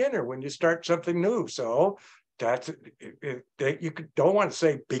a beginner when you start something new. So that's you don't want to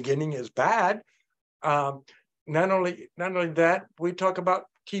say beginning is bad. Not only that, we talk about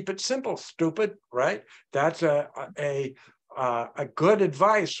keep it simple, stupid, right? That's a good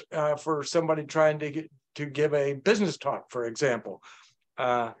advice for somebody trying to give a business talk, for example.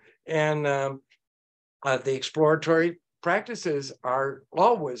 The exploratory practices are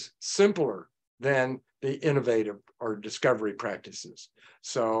always simpler than the innovative or discovery practices.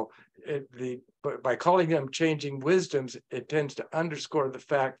 So by calling them changing wisdoms, it tends to underscore the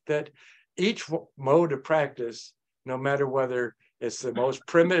fact that each mode of practice, no matter whether it's the most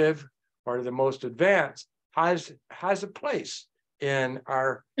primitive or the most advanced has a place in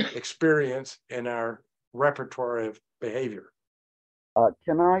our experience, in our repertoire of behavior.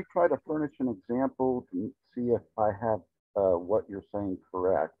 Can I try to furnish an example to see if I have what you're saying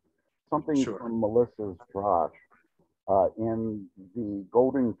correct? Something Sure. from Melissa's Drosh. In the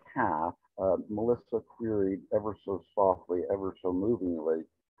golden calf, Melissa queried ever so softly, ever so movingly,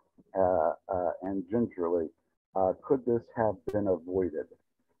 and gingerly, could this have been avoided?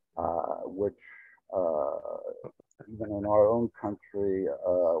 Which, even in our own country,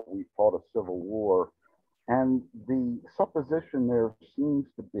 we fought a civil war. And the supposition there seems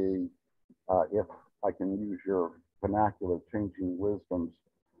to be, if I can use your vernacular, changing wisdoms,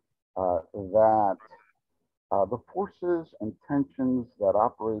 that the forces and tensions that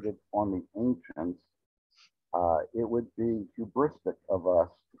operated on the ancients, it would be hubristic of us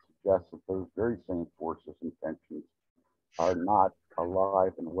to suggest that those very same forces and tensions are not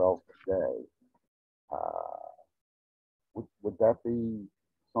alive and well today. Would that be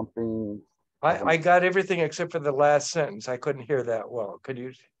something? I got everything except for the last sentence. I couldn't hear that well. Could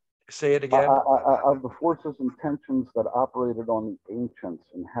you say it again? Of the forces and tensions that operated on the ancients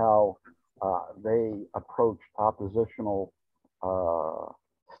and how they approached oppositional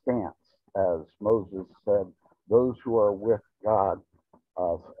stance, as Moses said, those who are with God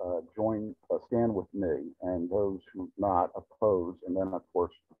stand with me, and those who not oppose. And then, of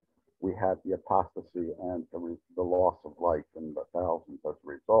course, we had the apostasy and the loss of life in the thousands as a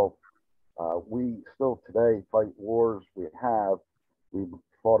result. We still today fight wars. We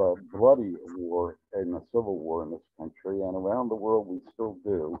fought a bloody war in a civil war in this country, and around the world we still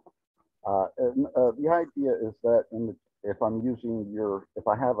do. The idea is that if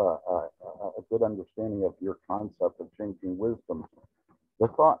I have a good understanding of your concept of changing wisdom, the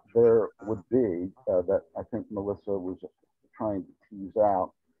thought there would be that I think Melissa was trying to tease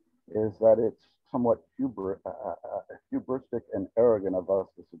out is that it's somewhat hubristic and arrogant of us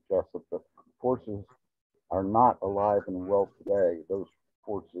to suggest that the forces are not alive and well today, those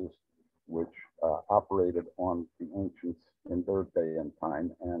forces which operated on the ancients in their day and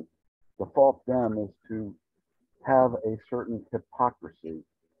time, and to fault them is to have a certain hypocrisy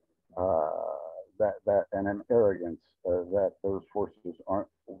and an arrogance that those forces aren't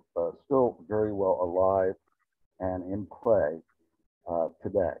still very well alive and in play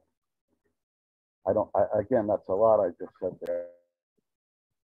today. Again, that's a lot I just said there.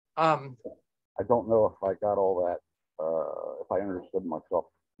 I don't know if I got all that, if I understood myself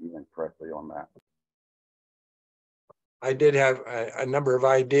even correctly on that. I did have a number of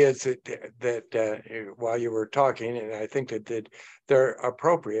ideas that while you were talking, and I think that they're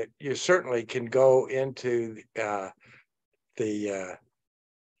appropriate. You certainly can go into the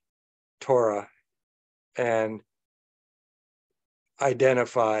Torah and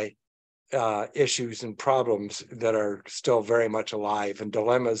identify issues and problems that are still very much alive, and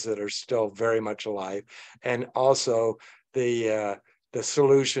dilemmas that are still very much alive, and also the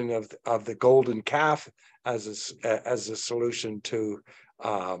solution of the golden calf as a solution to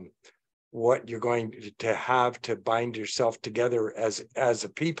what you're going to have to bind yourself together as a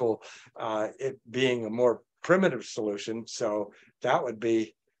people, it being a more primitive solution. So that would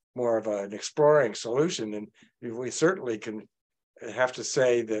be more of an exploring solution, and we certainly can have to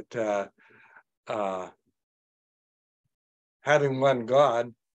say that having one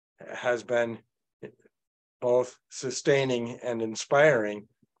God has been both sustaining and inspiring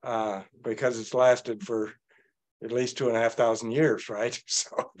because it's lasted for at least 2,500 years, right?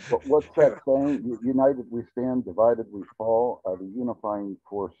 So, but what's that saying? United we stand, divided we fall. The unifying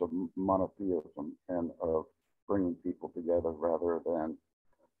force of monotheism and of bringing people together rather than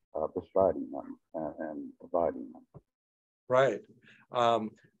bestriding them and dividing them. Right.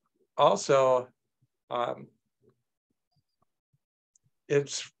 Also,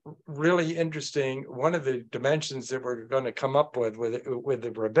 it's really interesting. One of the dimensions that we're going to come up with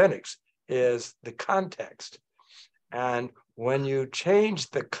the rabbinics is the context. And when you change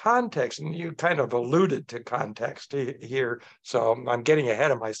the context, and you kind of alluded to context here, so I'm getting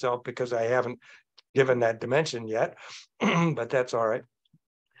ahead of myself because I haven't given that dimension yet, but that's all right.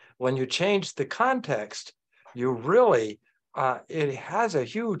 When you change the context, you really, it has a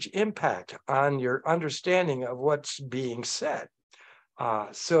huge impact on your understanding of what's being said.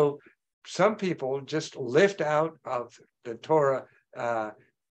 So some people just lift out of the Torah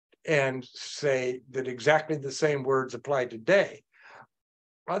and say that exactly the same words apply today.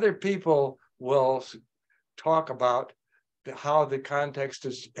 Other people will talk about how the context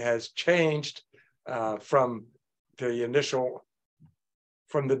has changed from the initial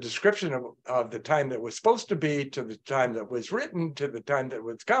from the description of the time that was supposed to be, to the time that was written, to the time that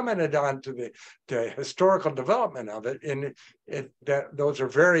was commented on, to the historical development of it. And those are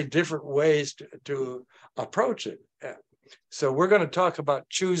very different ways to approach it. So we're going to talk about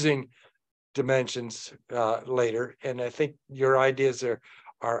choosing dimensions later. And I think your ideas are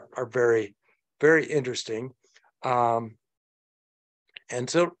very, very interesting. And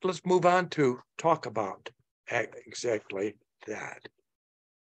so let's move on to talk about exactly that.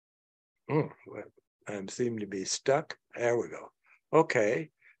 I seem to be stuck. There we go. Okay.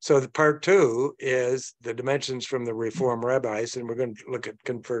 So the part 2 is the dimensions from the Reform rabbis, and we're going to look at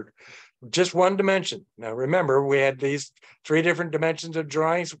convert just one dimension. Now, remember, we had these 3 different dimensions of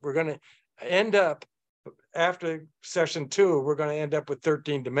drawings. We're going to end up, after session 2, we're going to end up with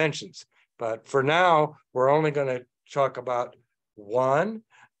 13 dimensions. But for now, we're only going to talk about one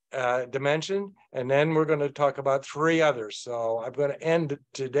dimension, and then we're going to talk about 3 others. So I'm going to end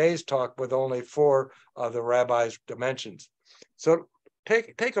today's talk with only 4 of the rabbi's dimensions. So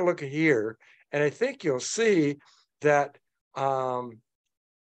take a look here, and I think you'll see that some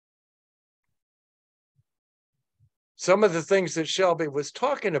of the things that Shelby was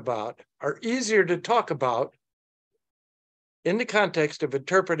talking about are easier to talk about in the context of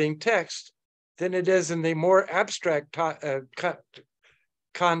interpreting text than it is in the more abstract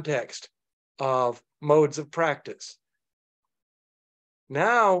context of modes of practice.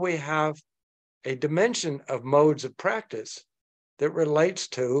 Now we have a dimension of modes of practice that relates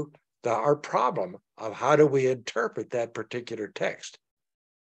to our problem of how do we interpret that particular text.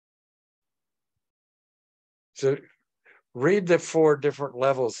 So read the 4 different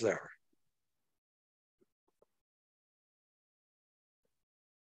levels there.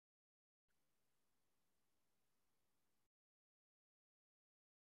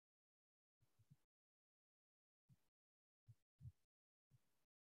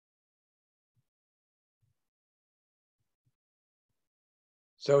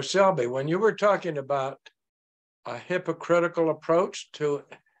 So Shelby, when you were talking about a hypocritical approach to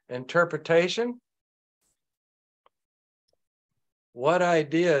interpretation, what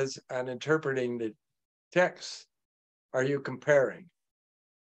ideas on interpreting the text are you comparing?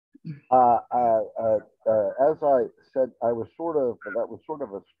 As I said, that was sort of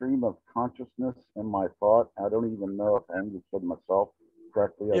a stream of consciousness in my thought. I don't even know if I understood myself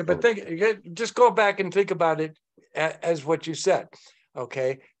correctly. Yeah, but just go back and think about it as what you said.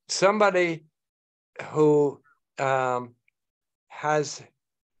 Okay, somebody who who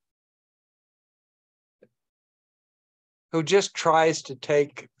just tries to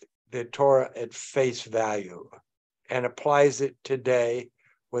take the Torah at face value and applies it today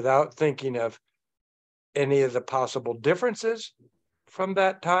without thinking of any of the possible differences from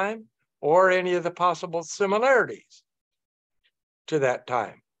that time or any of the possible similarities to that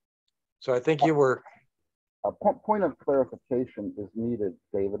time. So I think you were... A point of clarification is needed,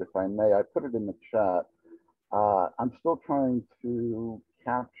 David, if I may. I put it in the chat. I'm still trying to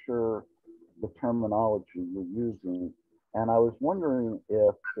capture the terminology you're using, and I was wondering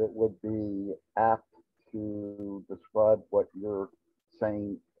if it would be apt to describe what you're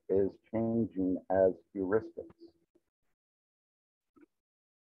saying is changing as heuristics.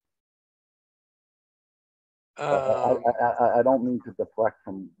 I don't mean to deflect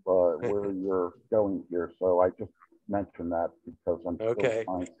from where you're going here, so I just mentioned that because I'm still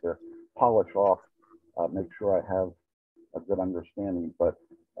trying to polish off, make sure I have a good understanding. But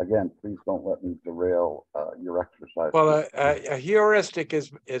again, please don't let me derail your exercise. Well, a heuristic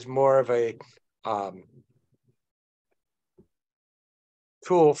is more of a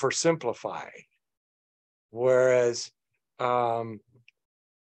tool for simplifying, whereas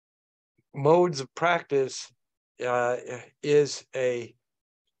modes of practice is a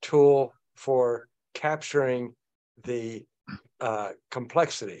tool for capturing the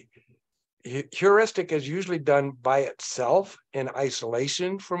complexity. Heuristic is usually done by itself in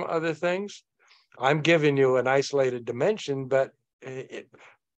isolation from other things. I'm giving you an isolated dimension, but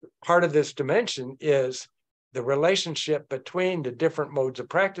part of this dimension is the relationship between the different modes of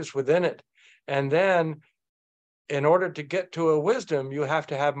practice within it. And then in order to get to a wisdom, you have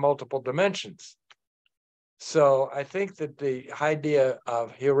to have multiple dimensions. So I think that the idea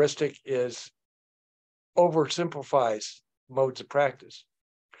of heuristic oversimplifies modes of practice.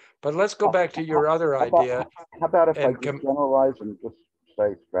 But let's go back to your other idea. How about if I just generalize and just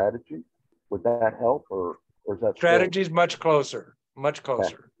say strategy? Would that help, or is that strategy is much closer, much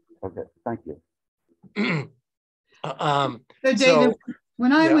closer? Okay, thank you. So David,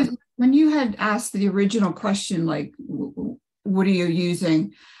 when you had asked the original question, like, what are you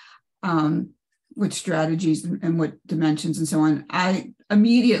using? what strategies and what dimensions and so on, I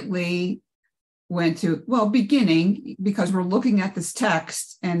immediately went to, well, beginning, because we're looking at this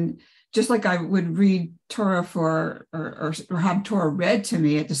text, and just like I would read Torah for, or have Torah read to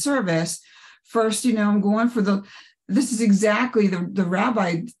me at the service, first, I'm going for this is exactly the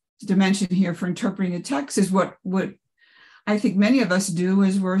rabbi dimension here for interpreting the text, is what I think many of us do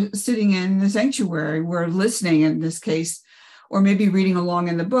is we're sitting in the sanctuary, we're listening in this case, or maybe reading along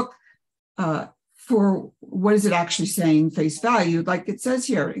in the book, for what is it actually saying face value, like it says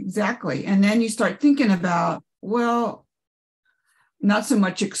here, exactly. And then you start thinking about, well, not so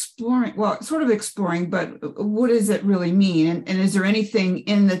much exploring, well, sort of exploring, but what does it really mean? And is there anything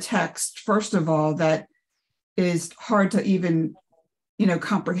in the text, first of all, that is hard to even,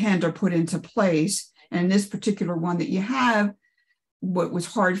 comprehend or put into place? And this particular one that you have, what was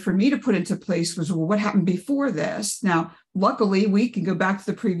hard for me to put into place was, well, what happened before this? Now, luckily, we can go back to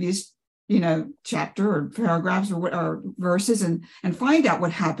the previous chapter or paragraphs or verses and find out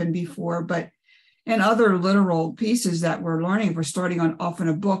what happened before. But in other literal pieces that we're learning, if we're starting off in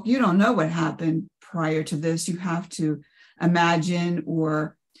a book, you don't know what happened prior to this. You have to imagine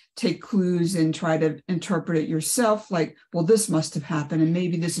or take clues and try to interpret it yourself. Like, well, this must have happened, and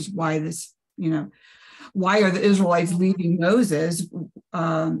maybe this is why this, why are the Israelites leaving Moses?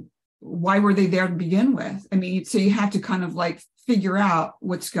 Why were they there to begin with? I mean, so you have to kind of like figure out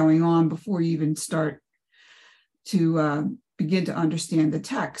what's going on before you even start to begin to understand the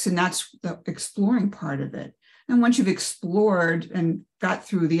text. And that's the exploring part of it. And once you've explored and got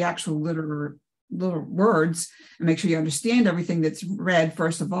through the actual little words, and make sure you understand everything that's read,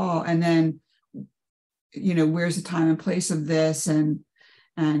 first of all, and then, where's the time and place of this, and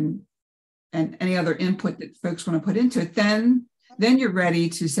any other input that folks want to put into it, then you're ready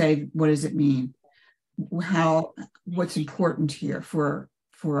to say, what does it mean? What's important here for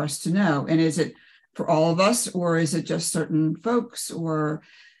us to know? And is it for all of us, or is it just certain folks, or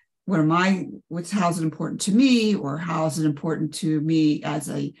how's it important to me, or how is it important to me as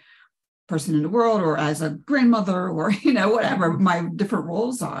a person in the world, or as a grandmother, or whatever my different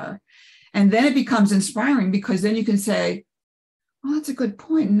roles are? And then it becomes inspiring, because then you can say, well, that's a good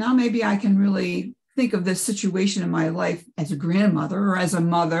point. And now maybe I can really think of this situation in my life as a grandmother, or as a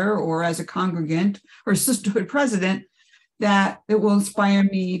mother, or as a congregant, or a sisterhood president, that it will inspire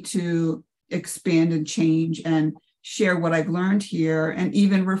me to expand and change and share what I've learned here, and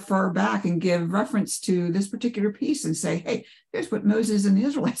even refer back and give reference to this particular piece and say, hey, here's what Moses and the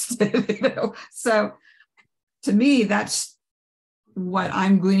Israelites did. So to me, that's what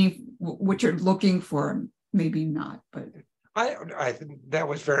I'm gleaning, what you're looking for. Maybe not, but I think that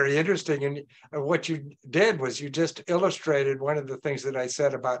was very interesting. And what you did was you just illustrated one of the things that I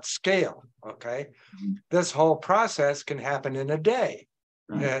said about scale. Okay. Mm-hmm. This whole process can happen in a day.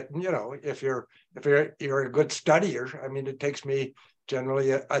 Right. If you're a good studier, I mean, it takes me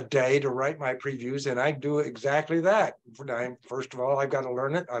generally a day to write my previews, and I do exactly that. First of all, I've got to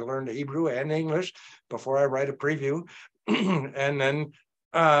learn it. I learned Hebrew and English before I write a preview. And then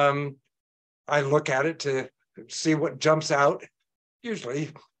I look at it to see what jumps out,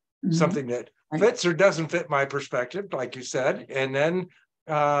 usually something that fits or doesn't fit my perspective, like you said. And then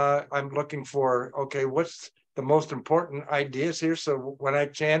I'm looking for, okay, what's the most important ideas here? So when I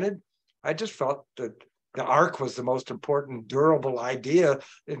chanted, I just felt that the ark was the most important durable idea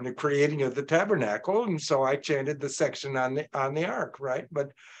in the creating of the tabernacle. And so I chanted the section on the ark, right?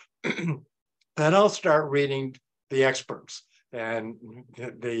 But then I'll start reading the experts and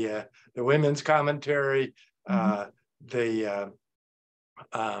the women's commentary, the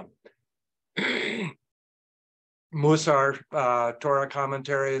Musar Torah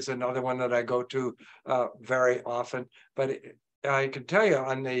commentary is another one that I go to very often. But I can tell you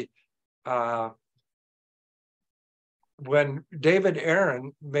on the when David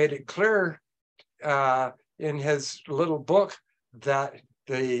Aaron made it clear in his little book that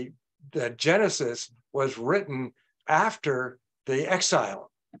the Genesis was written after the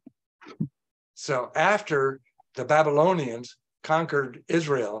exile. So after the Babylonians conquered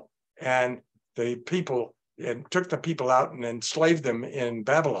Israel and the people and took the people out and enslaved them in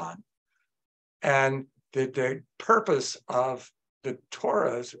Babylon. And the purpose of the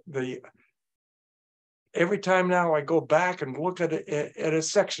Torahs, every time now I go back and look at a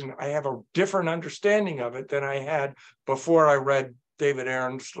section, I have a different understanding of it than I had before I read David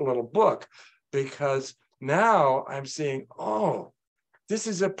Aaron's little book, because now I'm seeing, oh, this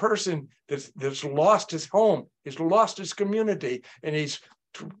is a person that's lost his home, he's lost his community, and he's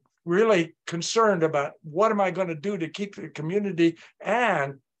really concerned about what am I going to do to keep the community.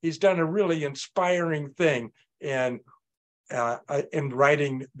 And he's done a really inspiring thing in in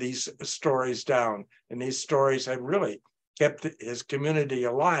writing these stories down. And these stories have really kept his community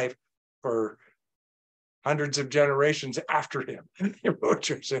alive for hundreds of generations after him.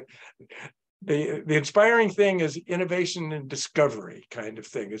 The inspiring thing is innovation and discovery kind of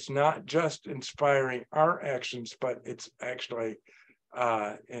thing. It's not just inspiring our actions, but it's actually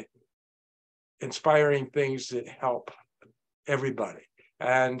inspiring things that help everybody.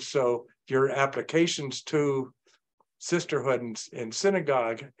 And so your applications to sisterhood in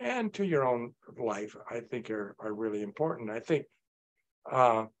synagogue and to your own life, I think are really important. I think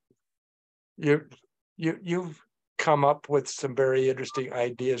you've come up with some very interesting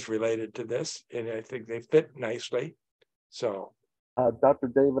ideas related to this, and I think they fit nicely. So, Dr.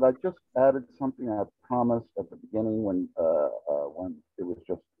 David, I just added something I promised at the beginning when it was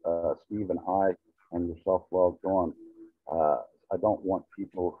just Steve and I and yourself logged on. I don't want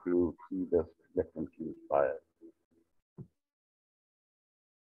people who see this to get confused by it.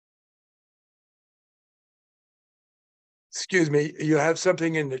 Excuse me, you have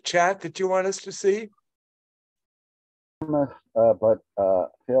something in the chat that you want us to see? But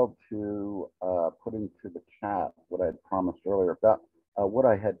failed to put into the chat what I had promised earlier about what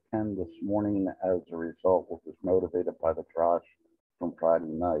I had penned this morning as a result, which was motivated by the trash from Friday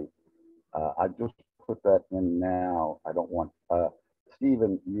night. I just put that in now. I don't want,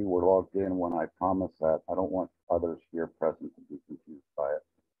 Stephen, you were logged in when I promised that. I don't want others here present to be confused by it.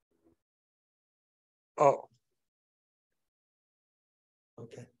 Oh.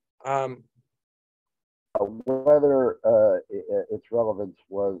 Okay. Whether its relevance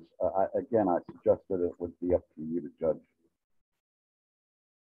was, again, I suggested it would be up to you to judge.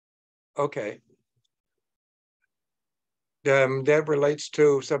 Okay. That relates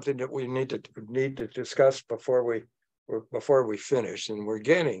to something that we need to discuss before we finish, and we're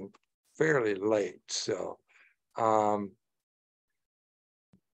getting fairly late. So,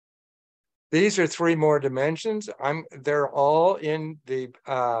 these are 3 more dimensions. They're all in the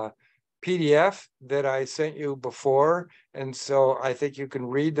PDF that I sent you before, and so I think you can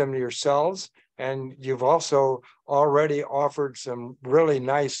read them yourselves. And you've also already offered some really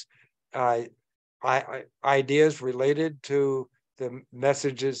nice ideas related to the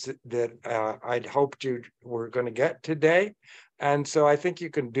messages that I'd hoped you were going to get today. And so I think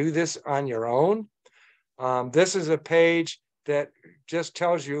you can do this on your own. This is a page that just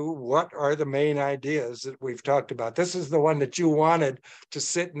tells you what are the main ideas that we've talked about. This is the one that you wanted to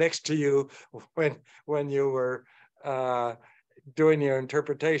sit next to you when you were doing your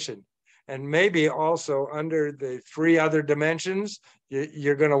interpretation. And maybe also under the 3 other dimensions,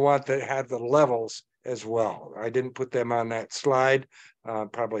 you're going to want to have the levels as well. I didn't put them on that slide.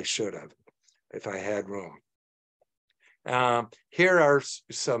 Probably should have if I had room. Here are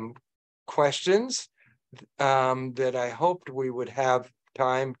some questions that I hoped we would have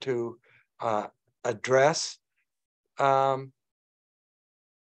time to address. But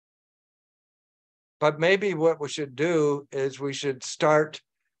maybe what we should do is we should start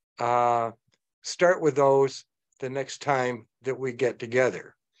with those the next time that we get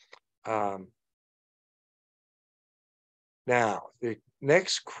together. Now, the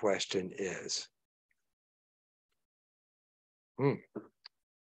next question is,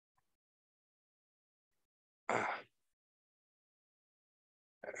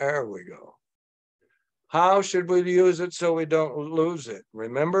 there we go. How should we use it so we don't lose it?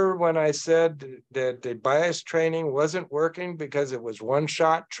 Remember when I said that the bias training wasn't working because it was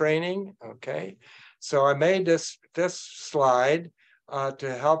one-shot training? Okay, so I made this slide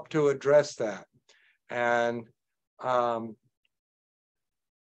to help to address that. And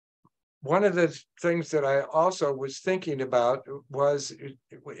one of the things that I also was thinking about was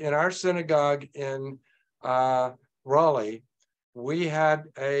in our synagogue in Raleigh, we had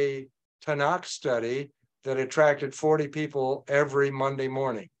a Tanakh study that attracted 40 people every Monday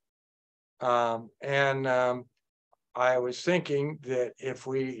morning. I was thinking that if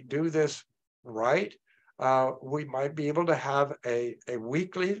we do this right, we might be able to have a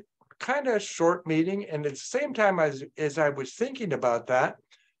weekly kind of short meeting. And at the same time as I was thinking about that,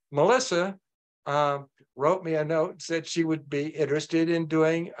 Melissa wrote me a note and said she would be interested in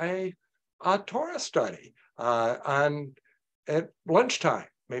doing a Torah study at lunchtime,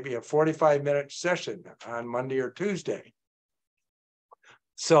 maybe a 45-minute session on Monday or Tuesday.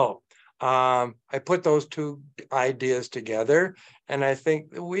 So I put those 2 ideas together, and I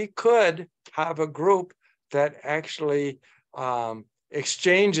think that we could have a group that actually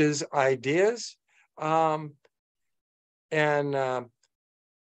exchanges ideas, I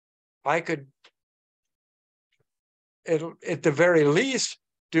could, at the very least,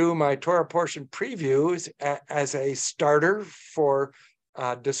 do my Torah portion previews as a starter for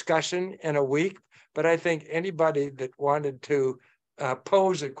discussion in a week. But I think anybody that wanted to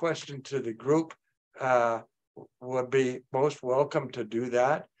pose a question to the group would be most welcome to do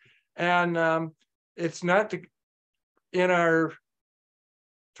that. And it's not in our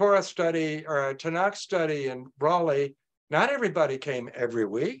Torah study or a Tanakh study in Raleigh, not everybody came every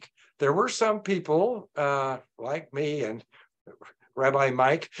week. There were some people like me and Rabbi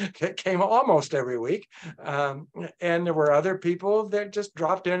Mike that came almost every week. And there were other people that just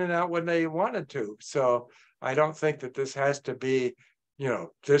dropped in and out when they wanted to. So I don't think that this has to be,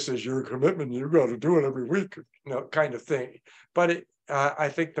 this is your commitment, you got to do it every week, kind of thing. But I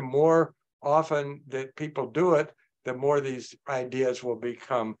think the more often that people do it, the more these ideas will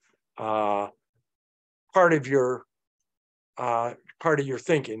become part of your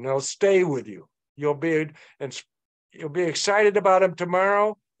thinking. They'll stay with you. You'll be excited about them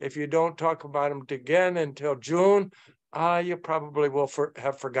tomorrow. If you don't talk about them again until June, you probably will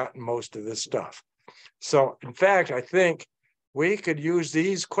have forgotten most of this stuff. So, in fact, I think we could use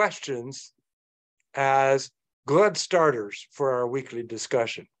these questions as good starters for our weekly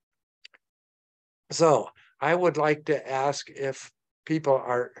discussion. So, I would like to ask if people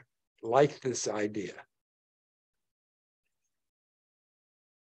are like this idea.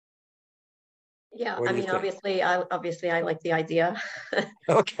 Yeah, What I do you mean, think? obviously, I like the idea.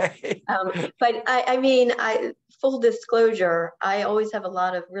 Okay. But I mean, full disclosure, I always have a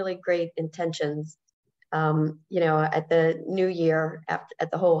lot of really great intentions. At the New Year, at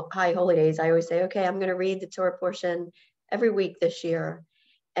the whole high holy days, I always say, okay, I'm going to read the Torah portion every week this year.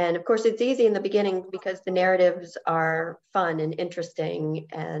 And of course, it's easy in the beginning because the narratives are fun and interesting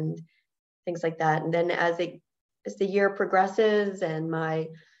and things like that. And then as the year progresses and my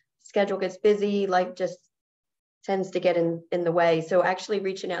schedule gets busy, life just tends to get in the way. So actually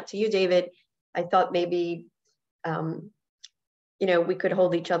reaching out to you, David, I thought maybe, we could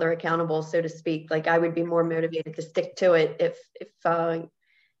hold each other accountable, so to speak. Like I would be more motivated to stick to it if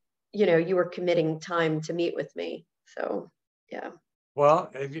you were committing time to meet with me. So, yeah.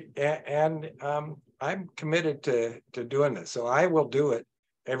 Well, and I'm committed to doing this. So I will do it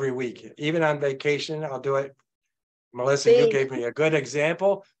every week. Even on vacation, I'll do it. Melissa, you gave me a good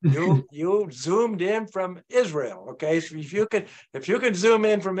example. You zoomed in from Israel. Okay, so if you can zoom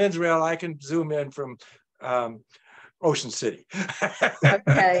in from Israel, I can zoom in from Ocean City.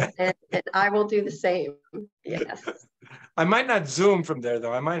 Okay, and I will do the same. Yes. I might not zoom from there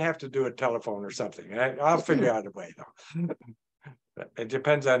though. I might have to do a telephone or something. I'll figure out a way though. It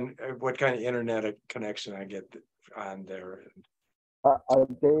depends on what kind of internet connection I get on there.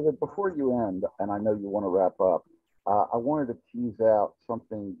 David, before you end, and I know you want to wrap up, I wanted to tease out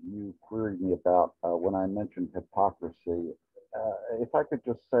something you queried me about when I mentioned hypocrisy. If I could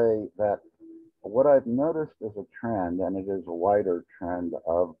just say that what I've noticed is a trend, and it is a wider trend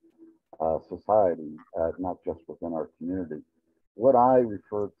of society, not just within our community, what I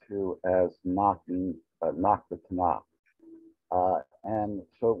refer to as knock the Tanakh. And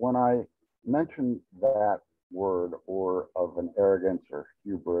so when I mention that word, or of an arrogance or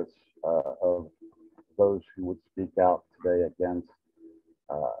hubris of those who would speak out today against,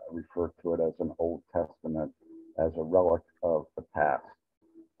 refer to it as an Old Testament, as a relic of the past,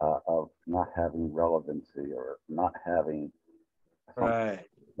 of not having relevancy or not having something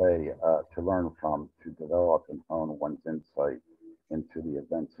to learn from, to develop and hone one's insight into the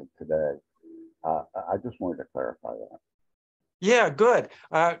events of today. I just wanted to clarify that. Yeah, good.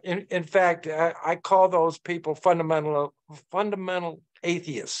 In fact, I call those people fundamental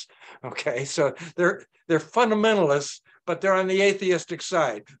atheists. Okay, so they're fundamentalists, but they're on the atheistic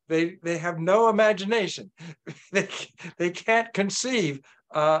side. They have no imagination. They can't conceive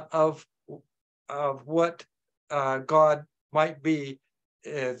of what God might be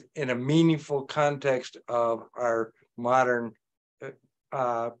in a meaningful context of our modern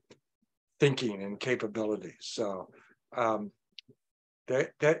thinking and capabilities. So.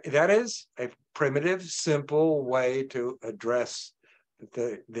 That is a primitive, simple way to address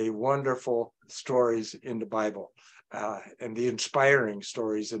the wonderful stories in the Bible and the inspiring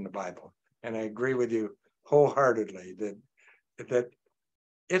stories in the Bible. And I agree with you wholeheartedly that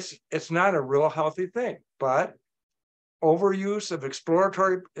it's not a real healthy thing, but overuse of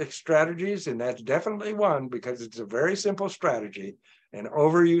exploratory strategies, and that's definitely one because it's a very simple strategy, and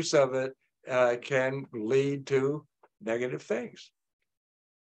overuse of it can lead to negative things.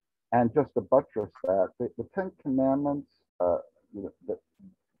 And just to buttress that, the Ten Commandments,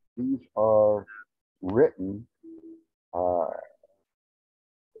 these are written, they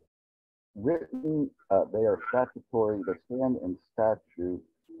are statutory, they stand in statute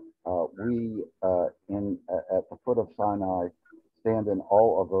we at the foot of Sinai stand in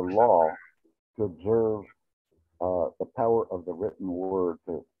awe of the law to observe the power of the written word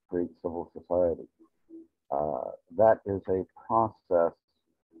to create civil society. That is a process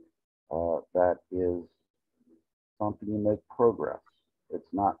that is something you make progress.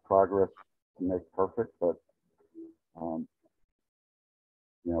 It's not progress to make perfect, but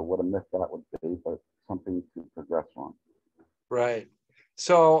what a myth that would be, but something to progress on. Right.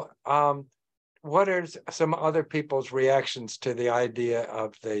 So what are some other people's reactions to the idea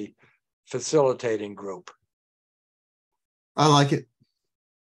of the facilitating group? I like it.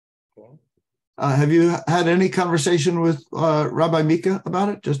 Okay. Have you had any conversation with Rabbi Mika about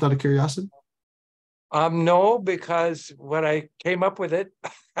it, just out of curiosity? No, because when I came up with it,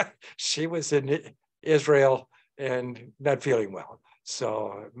 she was in Israel and not feeling well.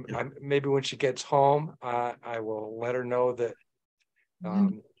 So maybe when she gets home, I will let her know that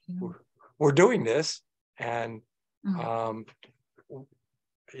we're doing this. And I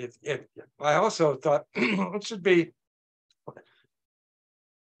also thought it should be,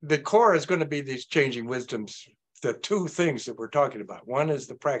 the core is going to be these changing wisdoms, the two things that we're talking about. One is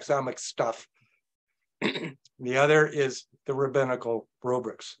the Praxomics stuff. The other is the rabbinical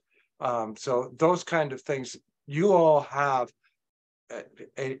rubrics. So those kind of things, you all have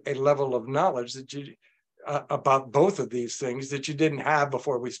a level of knowledge that you about both of these things that you didn't have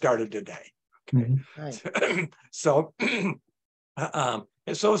before we started today. Okay, Right. So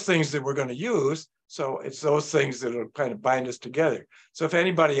it's those things that we're going to use. So it's those things that will kind of bind us together. So if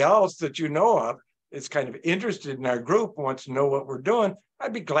anybody else that you know of is kind of interested in our group, wants to know what we're doing,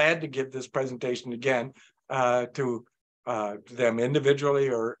 I'd be glad to give this presentation again to them individually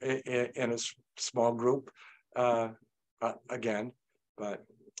or in a small group again. But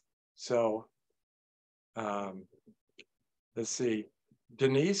so let's see,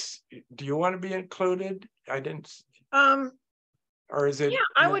 Denise, do you want to be included? I didn't. Or is it? Yeah,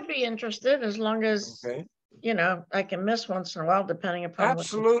 I would be interested as long as, okay. I can miss once in a while depending upon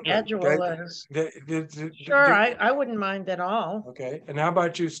Absolutely. what the schedule is. Sure, I wouldn't mind at all. Okay, and how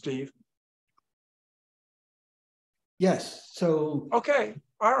about you, Steve? Yes, so. Okay,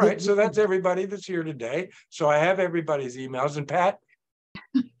 all right, so that's everybody that's here today. So I have everybody's emails, and Pat?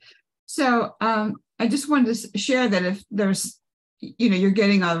 So I just wanted to share that if there's, you're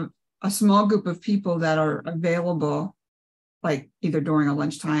getting a small group of people that are available, like either during a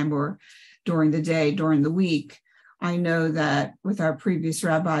lunchtime or during the day, during the week. I know that with our previous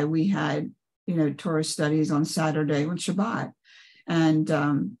rabbi, we had, Torah studies on Saturday on Shabbat.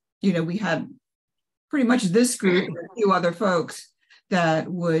 And, we had pretty much this group and a few other folks that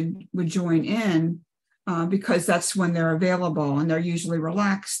would join in because that's when they're available and they're usually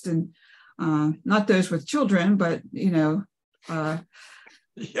relaxed and not those with children, but, yeah,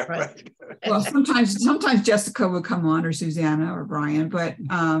 right. Well, sometimes Jessica would come on or Susanna or Brian, but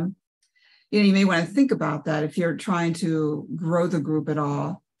you may want to think about that if you're trying to grow the group at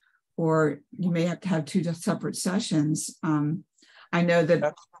all, or you may have to have two separate sessions. I know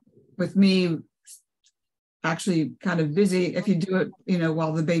that with me actually kind of busy, if you do it,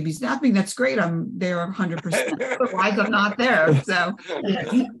 while the baby's napping, that's great. I'm there 100%. Otherwise, I'm not there. So,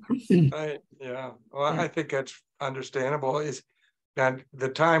 right, yeah. Well, I think that's understandable. And the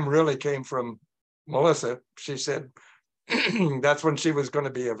time really came from Melissa. She said that's when she was going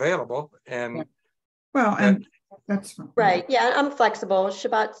to be available. And well, and that's right. Yeah, I'm flexible.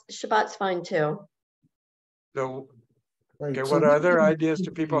 Shabbat's fine too. So, Right, okay, so what other ideas do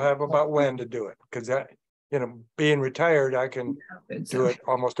people have about when to do it? Because that, being retired, I can do it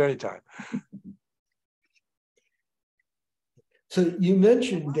almost any time. So you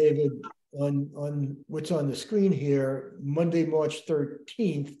mentioned, David, on what's on the screen here, Monday, March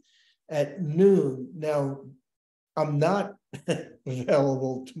 13th at noon. Now, I'm not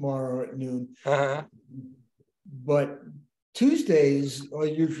available tomorrow at noon, but Tuesdays are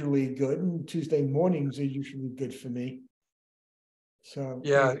usually good, and Tuesday mornings are usually good for me. So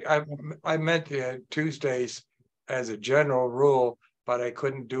yeah, I meant Tuesdays as a general rule, but I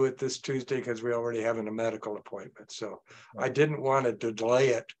couldn't do it this Tuesday because we already have a medical appointment. So I didn't want to delay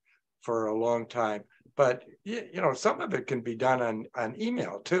it for a long time. But some of it can be done on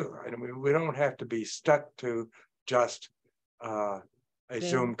email too. I mean, we don't have to be stuck to just a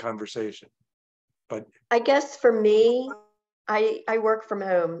Zoom conversation. But I guess for me, I work from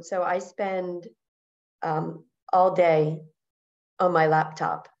home, so I spend all day on my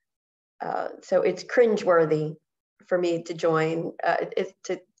laptop. So it's cringeworthy for me to join,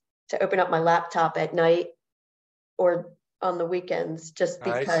 to open up my laptop at night or on the weekends, just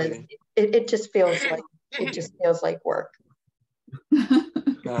because it just feels like work.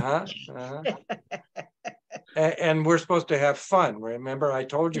 And we're supposed to have fun. Remember, I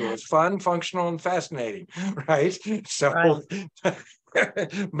told you it was fun, functional, and fascinating, right? So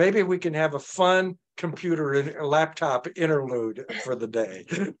maybe we can have a fun computer and a laptop interlude for the day.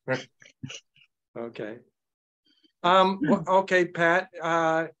 Okay. Okay, Pat,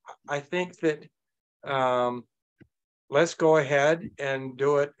 I think that let's go ahead and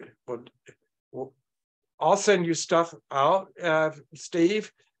do it. I'll send you stuff out,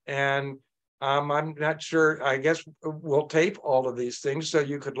 Steve, and I'm not sure. I guess we'll tape all of these things so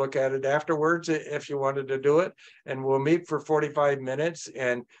you could look at it afterwards if you wanted to do it. And we'll meet for 45 minutes,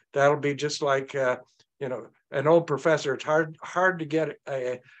 and that'll be just like you know, an old professor. It's hard to get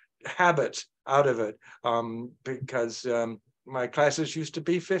a habit out of it because my classes used to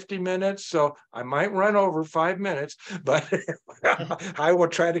be 50 minutes, so I might run over 5 minutes, but I will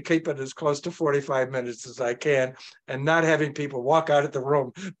try to keep it as close to 45 minutes as I can and not having people walk out of the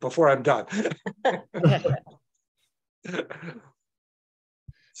room before I'm done.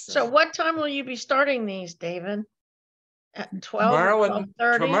 So what time will you be starting these, David? At 12 or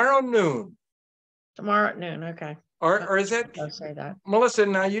 12:30? Tomorrow noon. Tomorrow at noon, okay. Or is that, I'll say that. Melissa,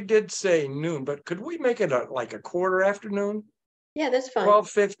 now you did say noon, but could we make it like a quarter after noon? Yeah, that's fine.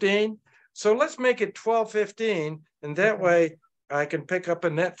 12:15. So let's make it 12:15, and that way I can pick up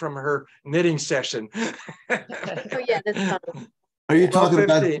Annette from her knitting session. Oh yeah, that's fine. Are you talking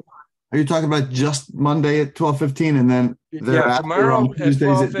about? Are you talking about just Monday at 12:15, and then tomorrow at Tuesdays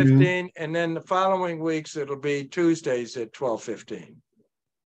 12:15, and then the following weeks it'll be Tuesdays at 12:15.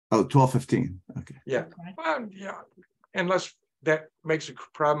 Oh, 12:15. Okay. Yeah. Okay. Well, yeah. Unless that makes a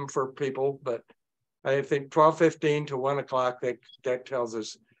problem for people, but I think 12:15 to 1 o'clock, that tells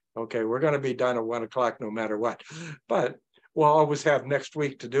us, okay, we're going to be done at 1 o'clock no matter what. But we'll always have next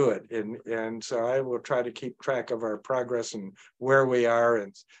week to do it. And so I will try to keep track of our progress and where we are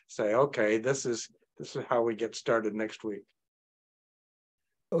and say, okay, this is how we get started next week.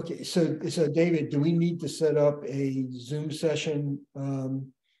 Okay, so David, do we need to set up a Zoom session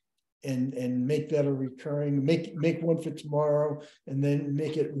and make that a recurring, make one for tomorrow and then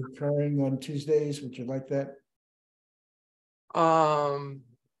make it recurring on Tuesdays? Would you like that?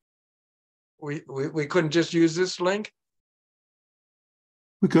 We couldn't just use this link?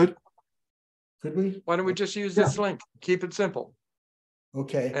 We could. Could we? Why don't we just use this link? Keep it simple.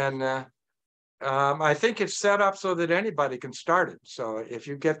 Okay. And I think it's set up so that anybody can start it. So if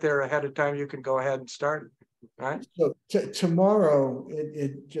you get there ahead of time, you can go ahead and start it. Right. So tomorrow,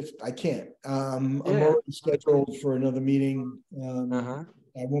 it just, I can't. I'm already scheduled for another meeting. I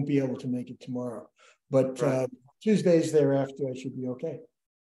won't be able to make it tomorrow, but Tuesdays thereafter, I should be okay.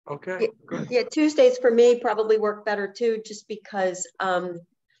 Okay. Yeah, Tuesdays for me probably work better too, just because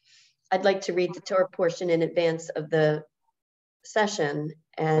I'd like to read the Torah portion in advance of the session,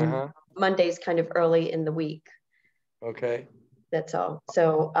 and Monday's kind of early in the week. Okay. That's all.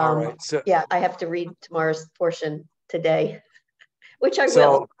 So, all right. So yeah, I have to read tomorrow's portion today, which I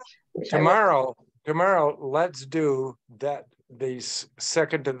will. Tomorrow, let's do that. The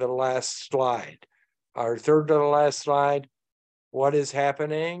second to the last slide, our third to the last slide. What is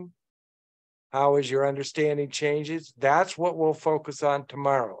happening? How is your understanding changes? That's what we'll focus on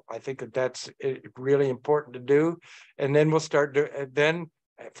tomorrow. I think that's really important to do. And then we'll start then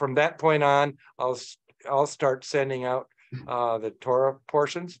from that point on, I'll start sending out the Torah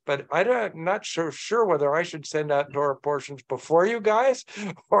portions, but I'm not sure whether I should send out Torah portions before you guys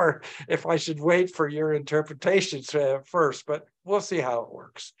or if I should wait for your interpretations first, but we'll see how it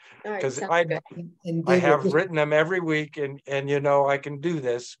works. Because I have written them every week, and you know I can do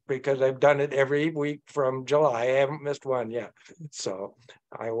this because I've done it every week from July. I haven't missed one yet, so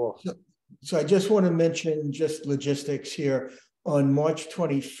I will. So I just want to mention just logistics here. On March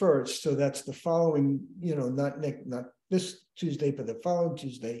 21st, so that's the following, not this Tuesday, but the following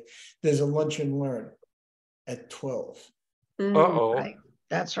Tuesday, there's a lunch and learn at 12. Uh-oh. Right.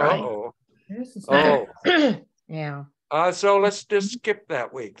 That's right. Uh-oh. Oh. Yeah. So let's just skip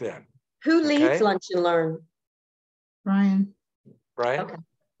that week then. Who leads lunch and learn? Brian. Okay.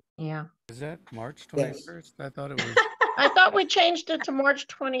 Yeah. Is that March 21st? Yes. I thought it was. I thought we changed it to March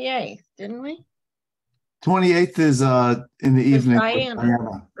 28th, didn't we? 28th is in the evening.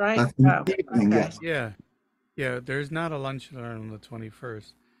 Diana, right? Evening, yes. Yeah. There's not a lunch and learn on the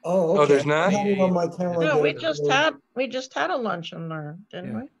 21st. Oh, okay. Oh, there's not. On my calendar. No, we just had a lunch and learn,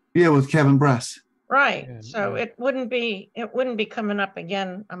 didn't we? Yeah, with Kevin Bress. Right. So it wouldn't be coming up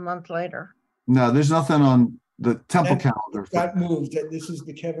again a month later. No, there's nothing on the temple That calendar. got moved. This is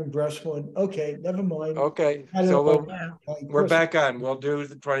the Kevin Brush one. Okay, never mind. Okay, I so don't Yeah. we're back on. We'll do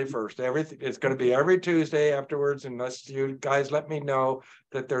the 21st. Everything, it's going to be every Tuesday afterwards, unless you guys let me know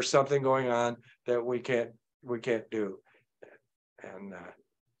that there's something going on that we can't do. And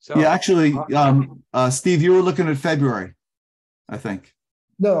so Yeah, actually, Steve, you were looking at February, I think.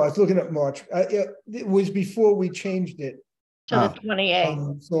 No, I was looking at March. It was before we changed it. To the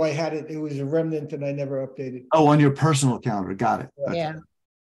 28th. So I had it. It was a remnant, and I never updated. Oh, on your personal calendar. Got it. Okay. Yeah.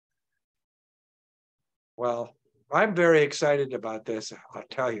 well, I'm very excited about this, I'll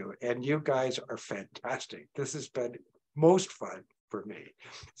tell you, and you guys are fantastic. This has been most fun for me.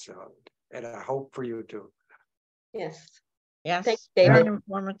 So, and I hope for you too. Yes. Yes. Thanks, Very David.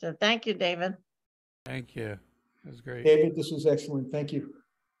 informative. Thank you, David. Thank you. That was great. David, this was excellent. Thank you.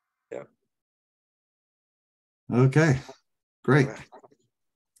 Yeah. Okay. Great.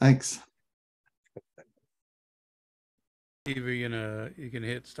 Thanks. Steve, you can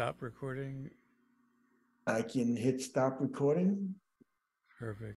hit stop recording. I can hit stop recording. Perfect.